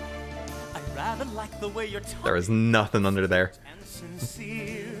 Rather like the way you're talking. There was nothing under there. And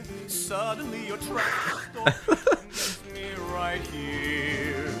sincere. Suddenly you're trying to me right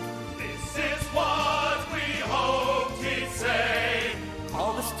here. This is what we hoped he'd say.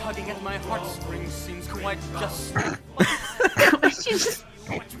 All this tugging at my heartstrings seems quite just.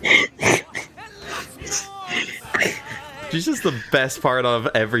 She's just the best part of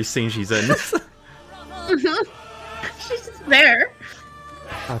every scene she's in. She's just there.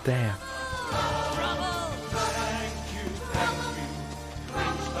 Oh damn.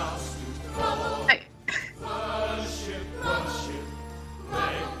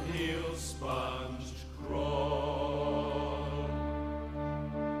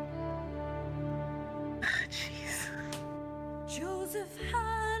 Joseph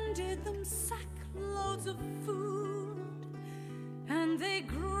handed them sackloads of food, and they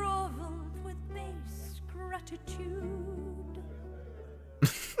groveled with base gratitude.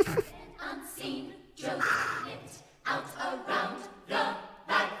 Unseen, Joseph nipped out around the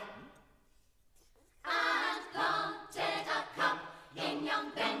back and planted a cup in young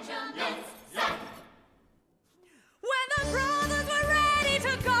Benjamin's sack. When the brothers were ready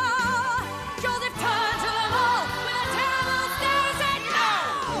to go, Joseph turned to them all with a terrible stare and said, "No!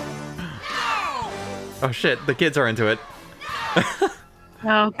 No!" Oh shit, the kids are into it.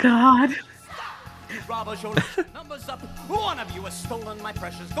 Oh god. Robbers, your numbers up. One of you has stolen my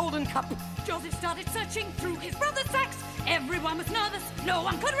precious golden cup. Joseph started searching through his brother's sacks. Everyone was nervous. No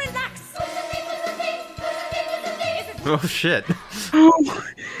one could relax. Oh shit. Oh,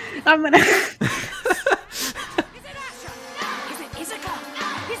 I'm gonna. Is it Asher? Is it Issachar?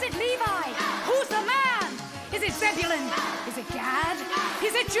 Is it Levi? Who's the man? Is it Zebulun? Is it Gad?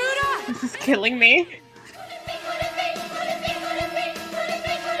 Is it Judah? This is killing me.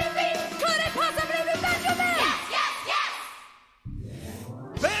 Could it possibly be Benjamin?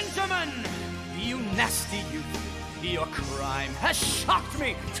 Benjamin! You nasty youth. Your crime has shocked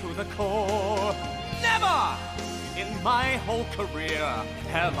me to the core. Never in my whole career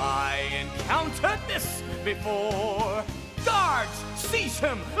have I encountered this before. Guards, seize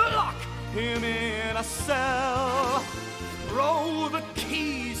him, lock him in a cell. Throw the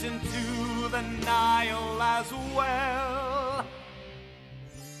keys into the Nile as well.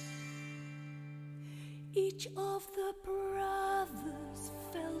 Each of the brothers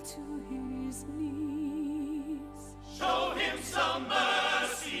fell to his knees. Show him some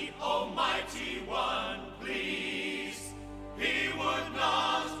mercy, Almighty One, please. He would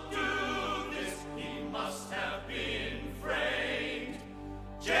not do this, he must have been framed.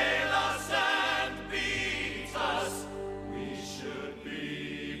 Jail us and beat us, we should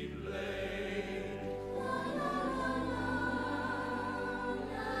be blamed.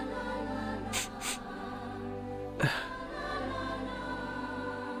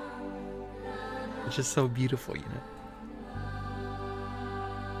 It's just so beautiful, you know.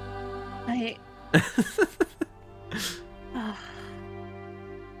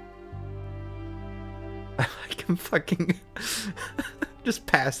 fucking just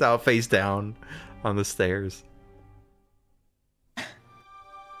passed out face down on the stairs.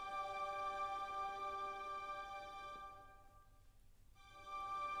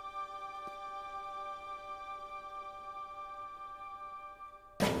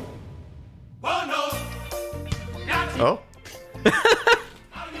 Oh.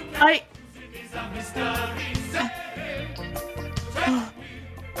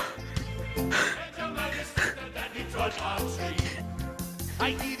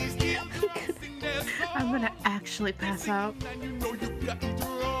 I'm gonna actually pass out.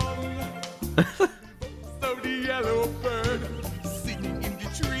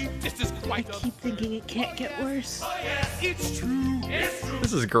 I keep thinking it can't get worse. It's true.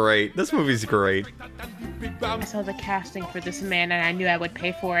 This is great. This movie's great. I saw the casting for this man and I knew I would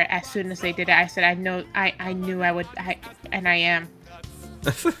pay for it as soon as they did it. I said I knew I would, and I am.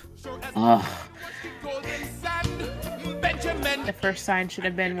 Oh. The first sign should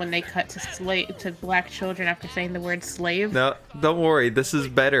have been when they cut to black children after saying the word slave. No, don't worry. This is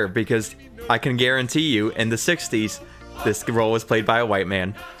better because I can guarantee you in the 60s, this role was played by a white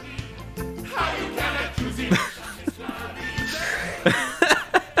man.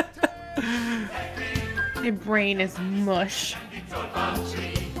 My brain is mush.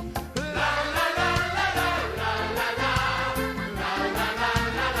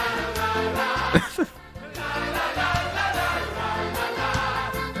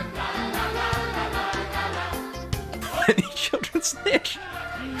 Any children snitch?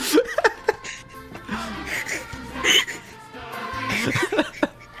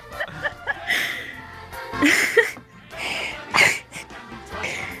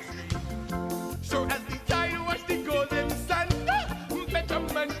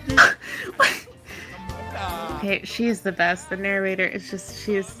 Okay, she's the best. The narrator is just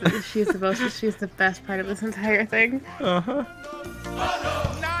she's the most. She's the best part of this entire thing. Uh-huh.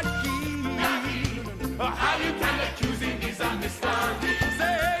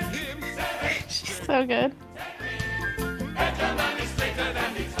 She's so good.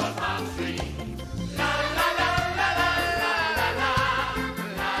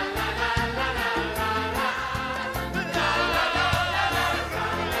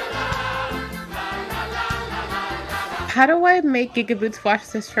 How do I make Gigaboots watch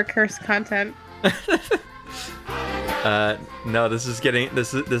this for cursed content? No, this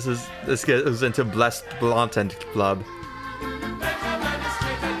goes into Blessed Blontent Club.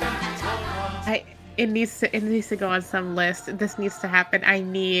 It needs to go on some list. This needs to happen. I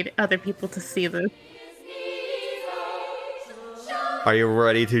need other people to see this. Are you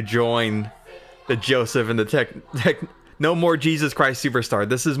ready to join the Joseph and the No More Jesus Christ Superstar?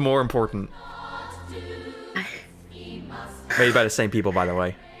 This is more important. Made by the same people, by the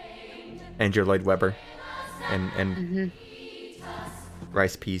way. Andrew Lloyd Webber and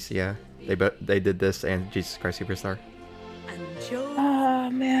Rice Peace, yeah. They did this and Jesus Christ Superstar. Oh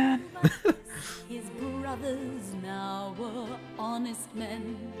man. His brothers now were honest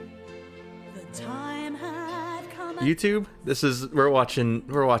men. The time had come. YouTube, we're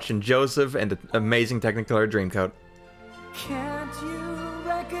watching Joseph and the amazing Technicolor Dreamcoat. Can't you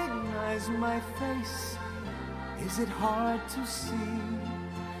recognize my face? Is it hard to see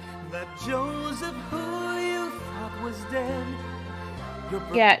that Joseph, who you thought was dead?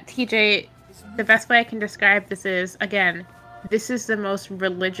 Yeah, TJ, the best way I can describe this is, again, this is the most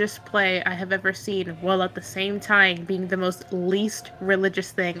religious play I have ever seen, while at the same time being the most least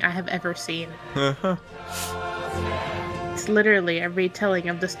religious thing I have ever seen. It's literally a retelling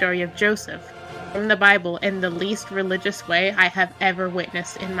of the story of Joseph from the Bible in the least religious way I have ever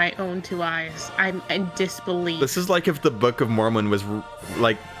witnessed in my own two eyes. I'm in disbelief. This is like if the Book of Mormon was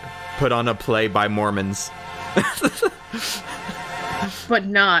like put on a play by Mormons. But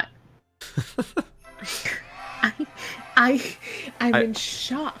not. I'm in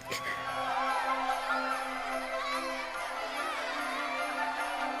shock.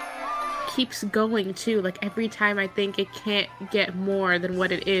 Keeps going too. Like every time I think it can't get more than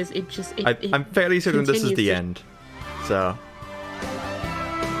what it is, it just. I'm fairly certain this is the end. So.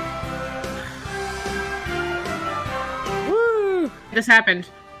 Woo! This happened.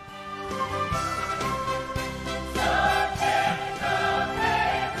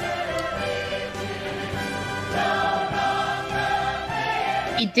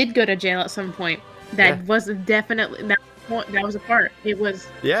 He did go to jail at some point. That was definitely that was a part. It was.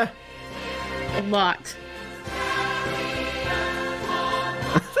 Yeah. A lot.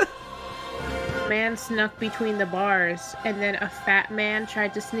 Man snuck between the bars, and then a fat man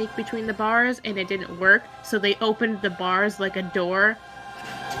tried to sneak between the bars, and it didn't work. So they opened the bars like a door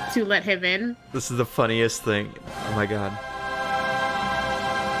to let him in. This is the funniest thing. Oh my god.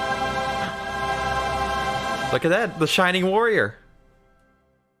 Look at that, the Shining Warrior.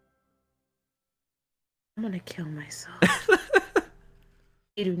 I'm gonna kill myself.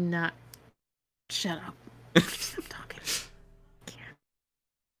 You do not. Shut up. Stop talking.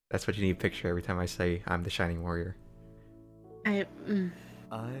 That's what you need to picture every time I say I'm the Shining Warrior. I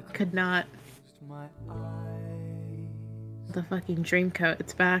could not. The fucking dream coat,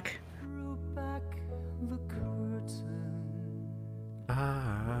 it's back.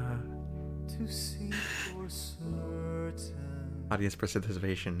 To see for certain. Audience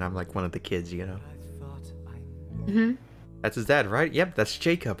participation. I'm like one of the kids, you know. Mm-hmm. That's his dad, right? Yep, that's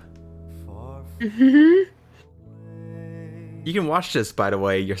Jacob. Mm-hmm. You can watch this, by the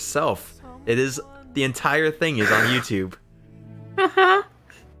way, yourself. It is the entire thing is on YouTube. Uh-huh.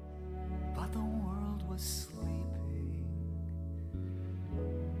 But the world was sleeping.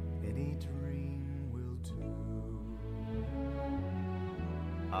 Any dream will do.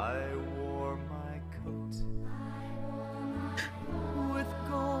 I wore my coat with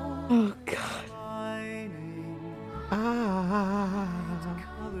gold. Oh God. Shining.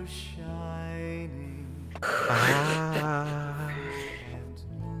 Color shining.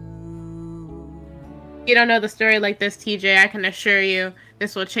 You don't know the story like this, TJ. I can assure you,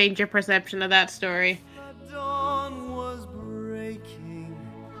 this will change your perception of that story. Dawn was breaking.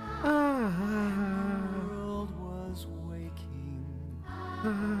 The world was waking.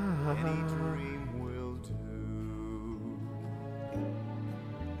 Any dream will do.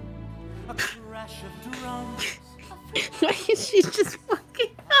 A crash of drums. Why is she just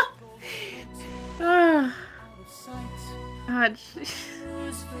fucking up? Oh. God.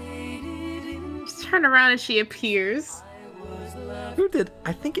 Just turn around and she appears. Who did?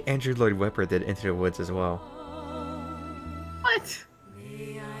 I think Andrew Lloyd Webber did Into the Woods as well. What?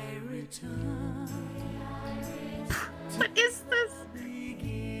 What is this?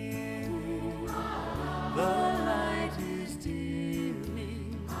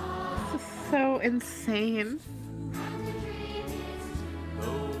 This is so insane.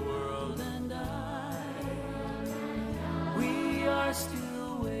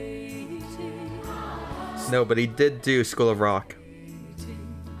 No, but he did do School of Rock.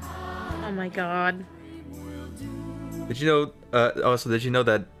 Oh my god. Did you know? Also, did you know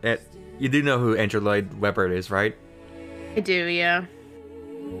that? You do know who Andrew Lloyd Webber is, right? I do, yeah.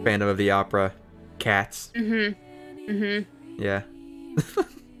 Phantom of the Opera, Cats. Mm-hmm. Mm-hmm. Yeah.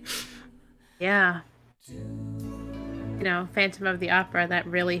 Yeah. You know, Phantom of the Opera, that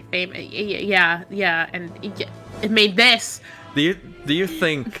really famous. Yeah, and it made this. Do you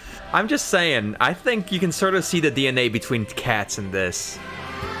think? I'm just saying. I think you can sort of see the DNA between Cats and this.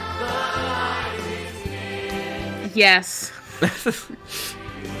 Yes.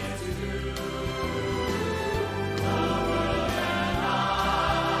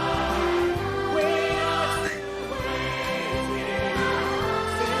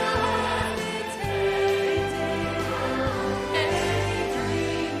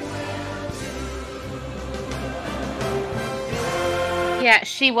 Yeah,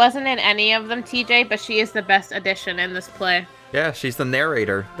 she wasn't in any of them, TJ, but she is the best addition in this play. Yeah, she's the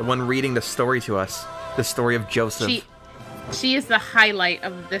narrator, the one reading the story to us. The story of Joseph. She is the highlight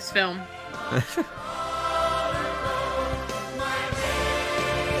of this film.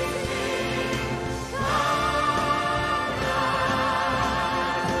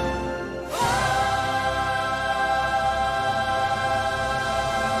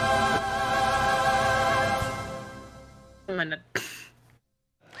 I'm gonna...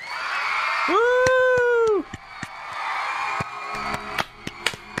 Woo!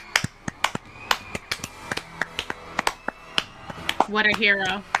 What a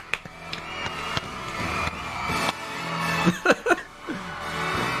hero.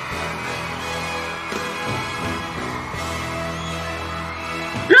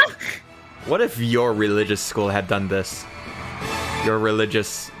 What if your religious school had done this? Your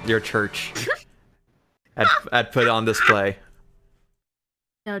church had put on this play.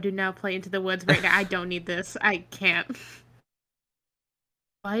 No, do not play Into the Woods right now. I don't need this. I can't.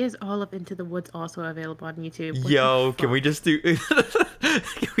 Why is all of Into the Woods also available on YouTube? What Yo, can we just do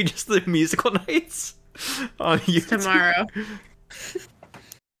musical nights on YouTube tomorrow?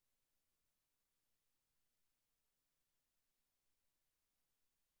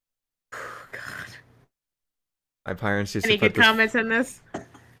 My parents used Any to put good comments in this?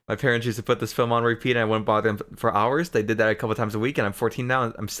 My parents used to put this film on repeat, and I wouldn't bother them for hours. They did that a couple times a week, and I'm 14 now,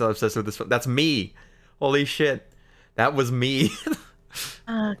 and I'm still obsessed with this film. That's me. Holy shit. That was me.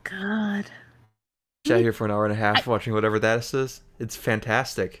 Oh, God. Sat here for an hour and a half watching whatever that is. It's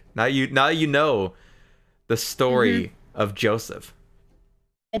fantastic. Now you know the story of Joseph.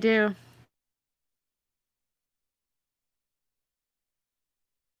 I do.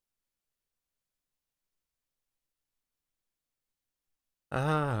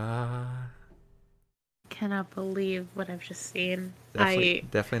 Cannot believe what I've just seen.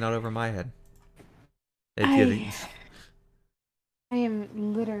 Definitely not over my head. I am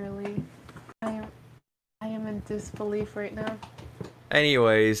literally, I am in disbelief right now.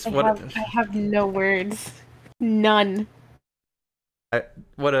 Anyways, I have no words. None.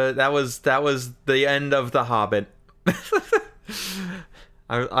 That was the end of The Hobbit.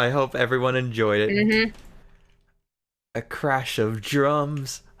 I hope everyone enjoyed it. A crash of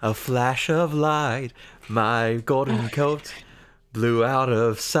drums, a flash of light, my golden coat blew out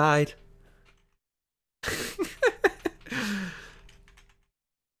of sight.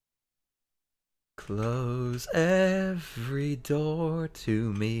 Close every door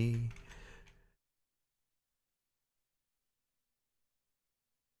to me.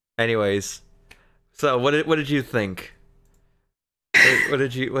 Anyways, so what did you think? What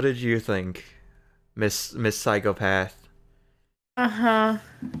did you think, Miss Psychopath?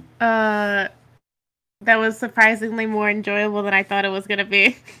 That was surprisingly more enjoyable than I thought it was gonna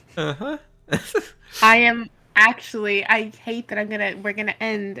be. I hate that we're gonna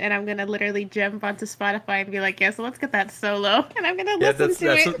end and I'm gonna literally jump onto Spotify and be like, yeah, so let's get that solo and I'm gonna listen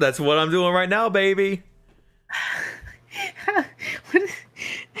to it. That's what I'm doing right now, baby. I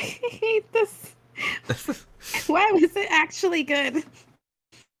hate this. Why was it actually good?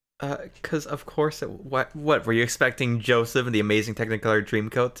 Cause of course what were you expecting Joseph and the Amazing Technicolor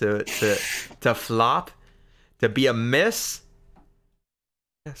Dreamcoat to flop? To be a miss?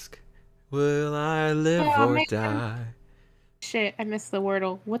 Ask, will I live or die? Shit, I missed the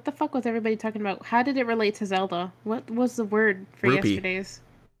wordle. What the fuck was everybody talking about? How did it relate to Zelda? What was the word for Rupee. yesterday's?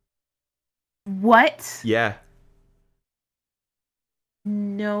 What? Yeah.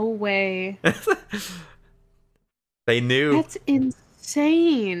 No way. They knew. That's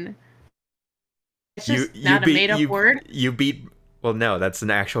insane. It's just not a made-up word? You beat... Well, no, that's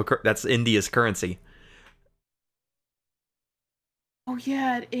an actual... That's India's currency. Oh,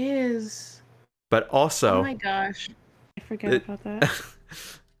 yeah, it is. But also... Oh my gosh. I forget about that.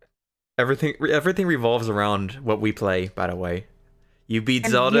 Everything revolves around what we play, by the way. You beat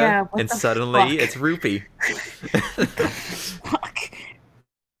Zelda, yeah, and suddenly it's Rupee. Fuck.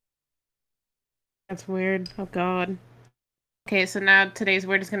 That's weird. Oh god. Okay, so now today's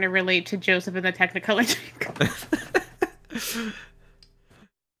word is going to relate to Joseph and the Technicolor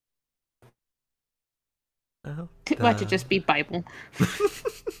Dreamcoat. Watch it just be Bible.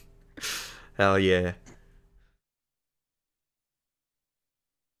 Hell yeah.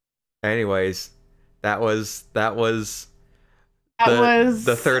 Anyways, that was the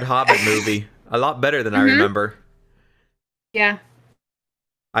third Hobbit movie. A lot better than I remember. Yeah.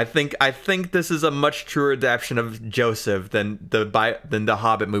 I think this is a much truer adaptation of Joseph than the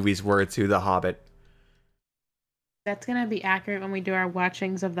Hobbit movies were to The Hobbit. That's gonna be accurate when we do our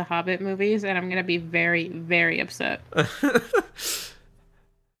watchings of the Hobbit movies, and I'm gonna be very, very upset.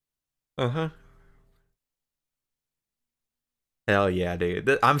 Hell yeah,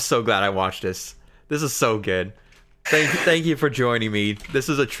 dude! I'm so glad I watched this. This is so good. Thank you for joining me. This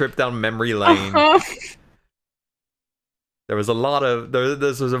is a trip down memory lane. There was a lot of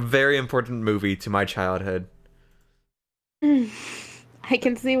this was a very important movie to my childhood. I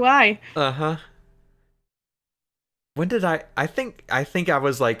can see why. When did I think I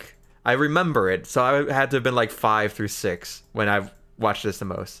was like, I remember it, so I had to have been like 5 through 6 when I watched this the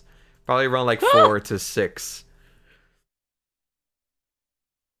most. Probably around like 4 to 6.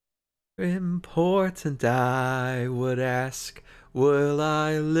 Important, I would ask, will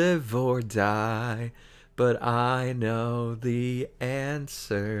I live or die? But I know the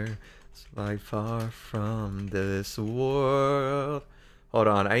answer. It's like far from this world. Hold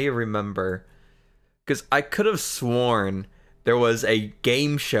on, I remember. Because I could have sworn there was a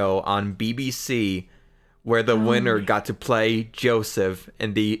game show on BBC where the winner got to play Joseph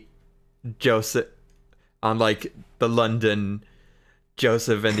and on like the London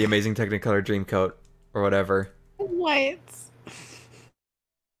Joseph and the Amazing Technicolor Dreamcoat or whatever. What?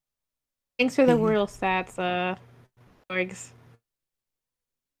 Thanks for the royal stats, Orgs.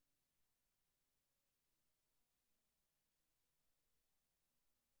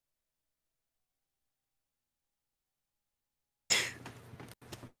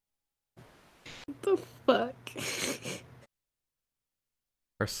 What the fuck?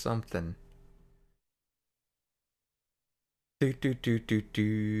 Or something. Do, do, do, do,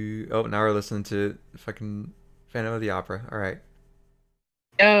 do. Oh, now we're listening to fucking Phantom of the Opera. All right.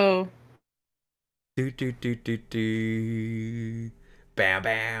 Oh. Do, do, do, do, do. Bow,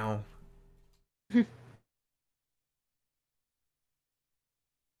 bow.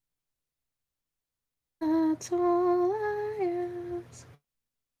 That's all I ask.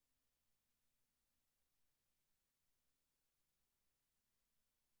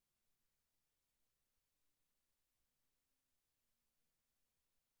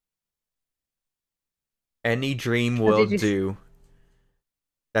 Any dream Oh, will did you- do.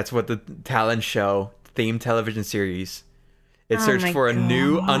 That's what the talent show, theme television series. It Oh searched my for a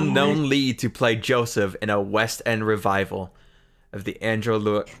new God. unknown lead to play Joseph in a West End revival of the Andrew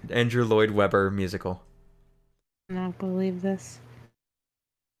Lloyd Webber musical. I don't believe this.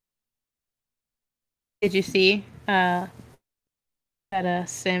 Did you see that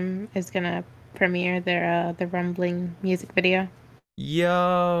Sim is gonna premiere their the Rumbling music video?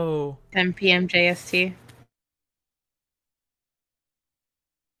 Yo. 10 p.m. JST.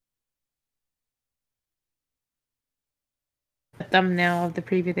 The thumbnail of the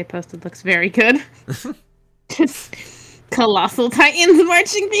preview they posted looks very good. Just colossal titans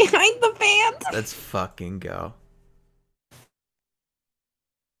marching behind the band. Let's fucking go.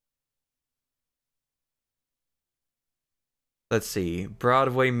 Let's see.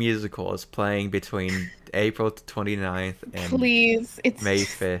 Broadway musical is playing between April 29th and Please, it's May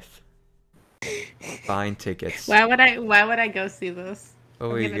 5th. Buying tickets. Why would I go see this? Oh,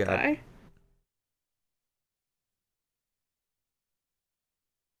 I'm we gonna got. die.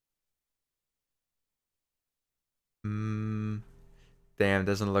 Damn,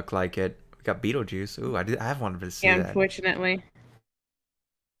 doesn't look like it. We got Beetlejuice. Ooh, I have wanted to see Yeah, that. unfortunately.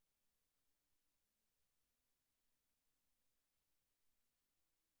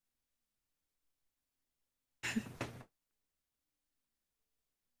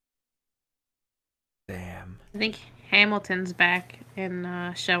 Damn. I think Hamilton's back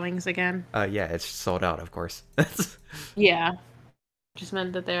in showings again. Yeah, it's sold out, of course. Yeah. Just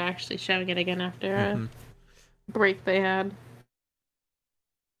meant that they're actually showing it again after Mhm. a break they had.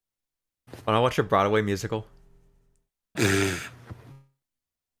 Wanna watch a Broadway musical?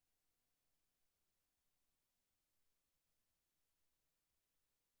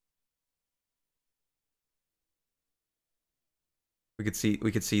 We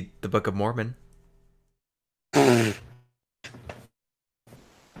could see the Book of Mormon.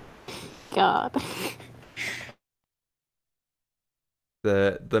 God.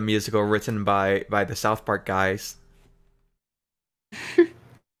 The musical written by the South Park guys.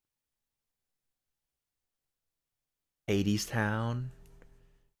 Hades Town.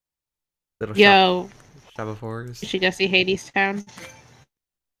 Little Yo. Shop of Horrors. You should go see Hades Town.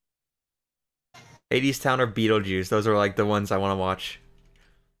 Hades Town or Beetlejuice. Those are like the ones I want to watch.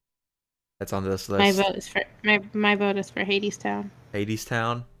 That's on this list. My vote is for my vote is for Hades Town. Hades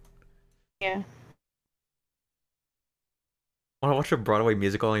Town. Yeah. Want to watch a Broadway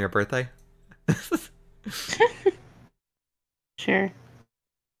musical on your birthday? Sure.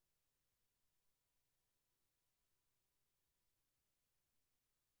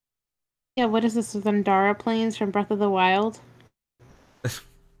 Yeah, what is this? Zendara planes from Breath of the Wild?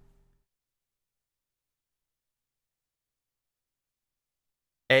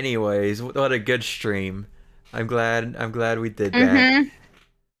 Anyways, what a good stream. I'm glad we did that.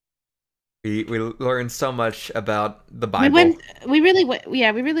 We learned so much about the Bible. We really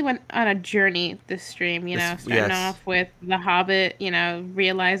went on a journey this stream, you know, starting yes. off with The Hobbit, you know,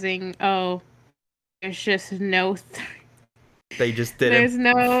 realizing, oh, there's just no They just didn't there's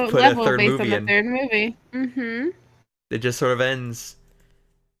no put level a third based movie on the in. third movie. Mm-hmm. It just sort of ends.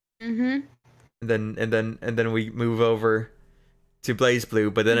 Mm-hmm. And then we move over to Blaze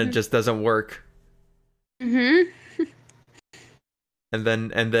Blue, but then it just doesn't work. Mm-hmm. And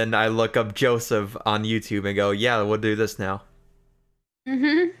then I look up Joseph on YouTube and go, yeah, we'll do this now.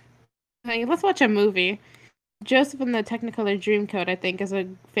 Mm-hmm. Hey, let's watch a movie. Joseph and the Technicolor Dreamcoat, I think, is a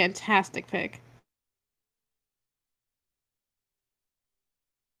fantastic pick.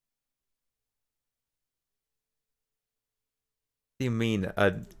 What do you mean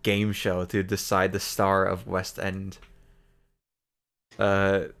a game show to decide the star of West End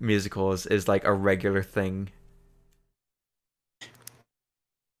musicals is like a regular thing?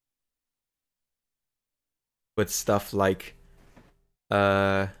 With stuff like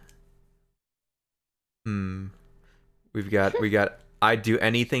we got I'd Do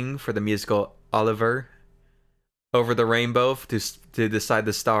Anything for the musical Oliver, Over the Rainbow to decide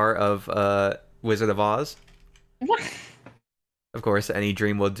the star of Wizard of Oz. What? Of course, Any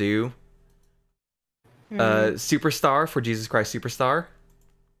Dream Will Do. Superstar for Jesus Christ Superstar.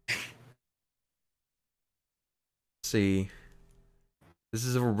 Let's see. This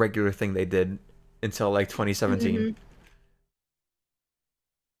is a regular thing they did until like 2017. Mm-hmm.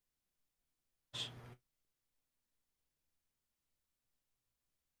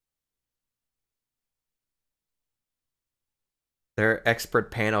 Their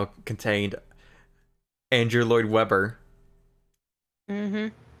expert panel contained Andrew Lloyd Webber, Mm-hmm.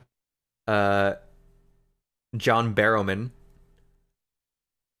 John Barrowman.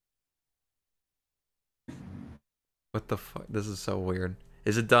 What the fuck? This is so weird.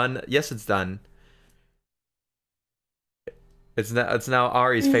 Is it done? Yes, it's done. It's now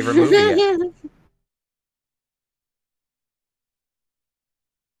Ari's favorite movie yet.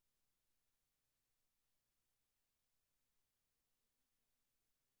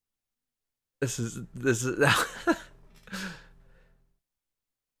 This is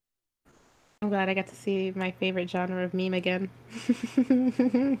I'm glad I got to see my favorite genre of meme again.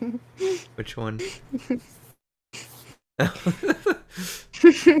 Which one?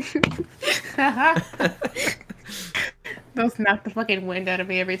 Those knock the fucking wind out of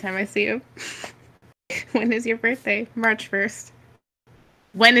me every time I see them. When is your birthday? March 1st.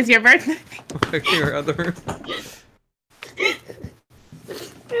 When is your birthday? Your other.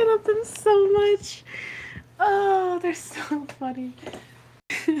 I love them so much. Oh, they're so funny.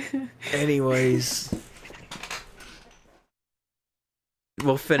 Anyways,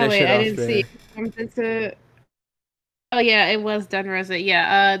 we'll finish oh, wait, it I off didn't there. see. Oh yeah, it was done, Rosa.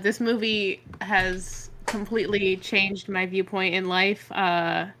 Yeah, this movie has completely changed my viewpoint in life.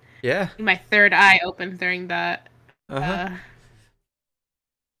 Yeah. My third eye opened during that. Are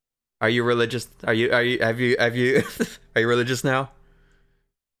you religious? Are you are you are you religious now?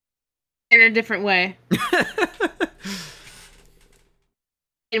 In a different way.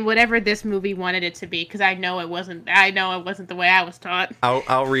 In whatever this movie wanted it to be, because I know it wasn't the way I was taught.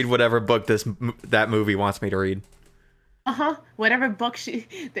 I'll read whatever book that movie wants me to read. Whatever book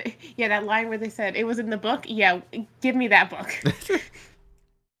yeah, that line where they said it was in the book. Yeah, give me that book.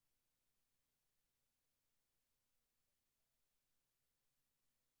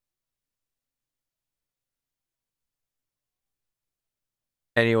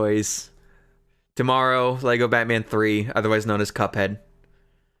 Anyways, tomorrow, Lego Batman 3, otherwise known as Cuphead.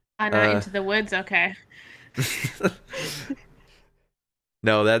 Not Into the Woods. Okay.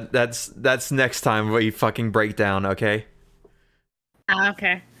 No, that's next time we fucking break down. Okay.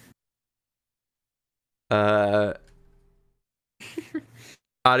 Okay.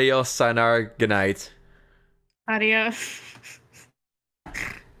 Adios, sayonara, good night. Adios.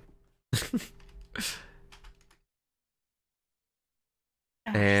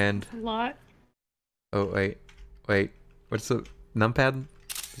 And a lot. Oh wait, what's the numpad?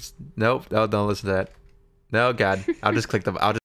 Nope. Oh, don't listen to that. No, God, I'll just click the.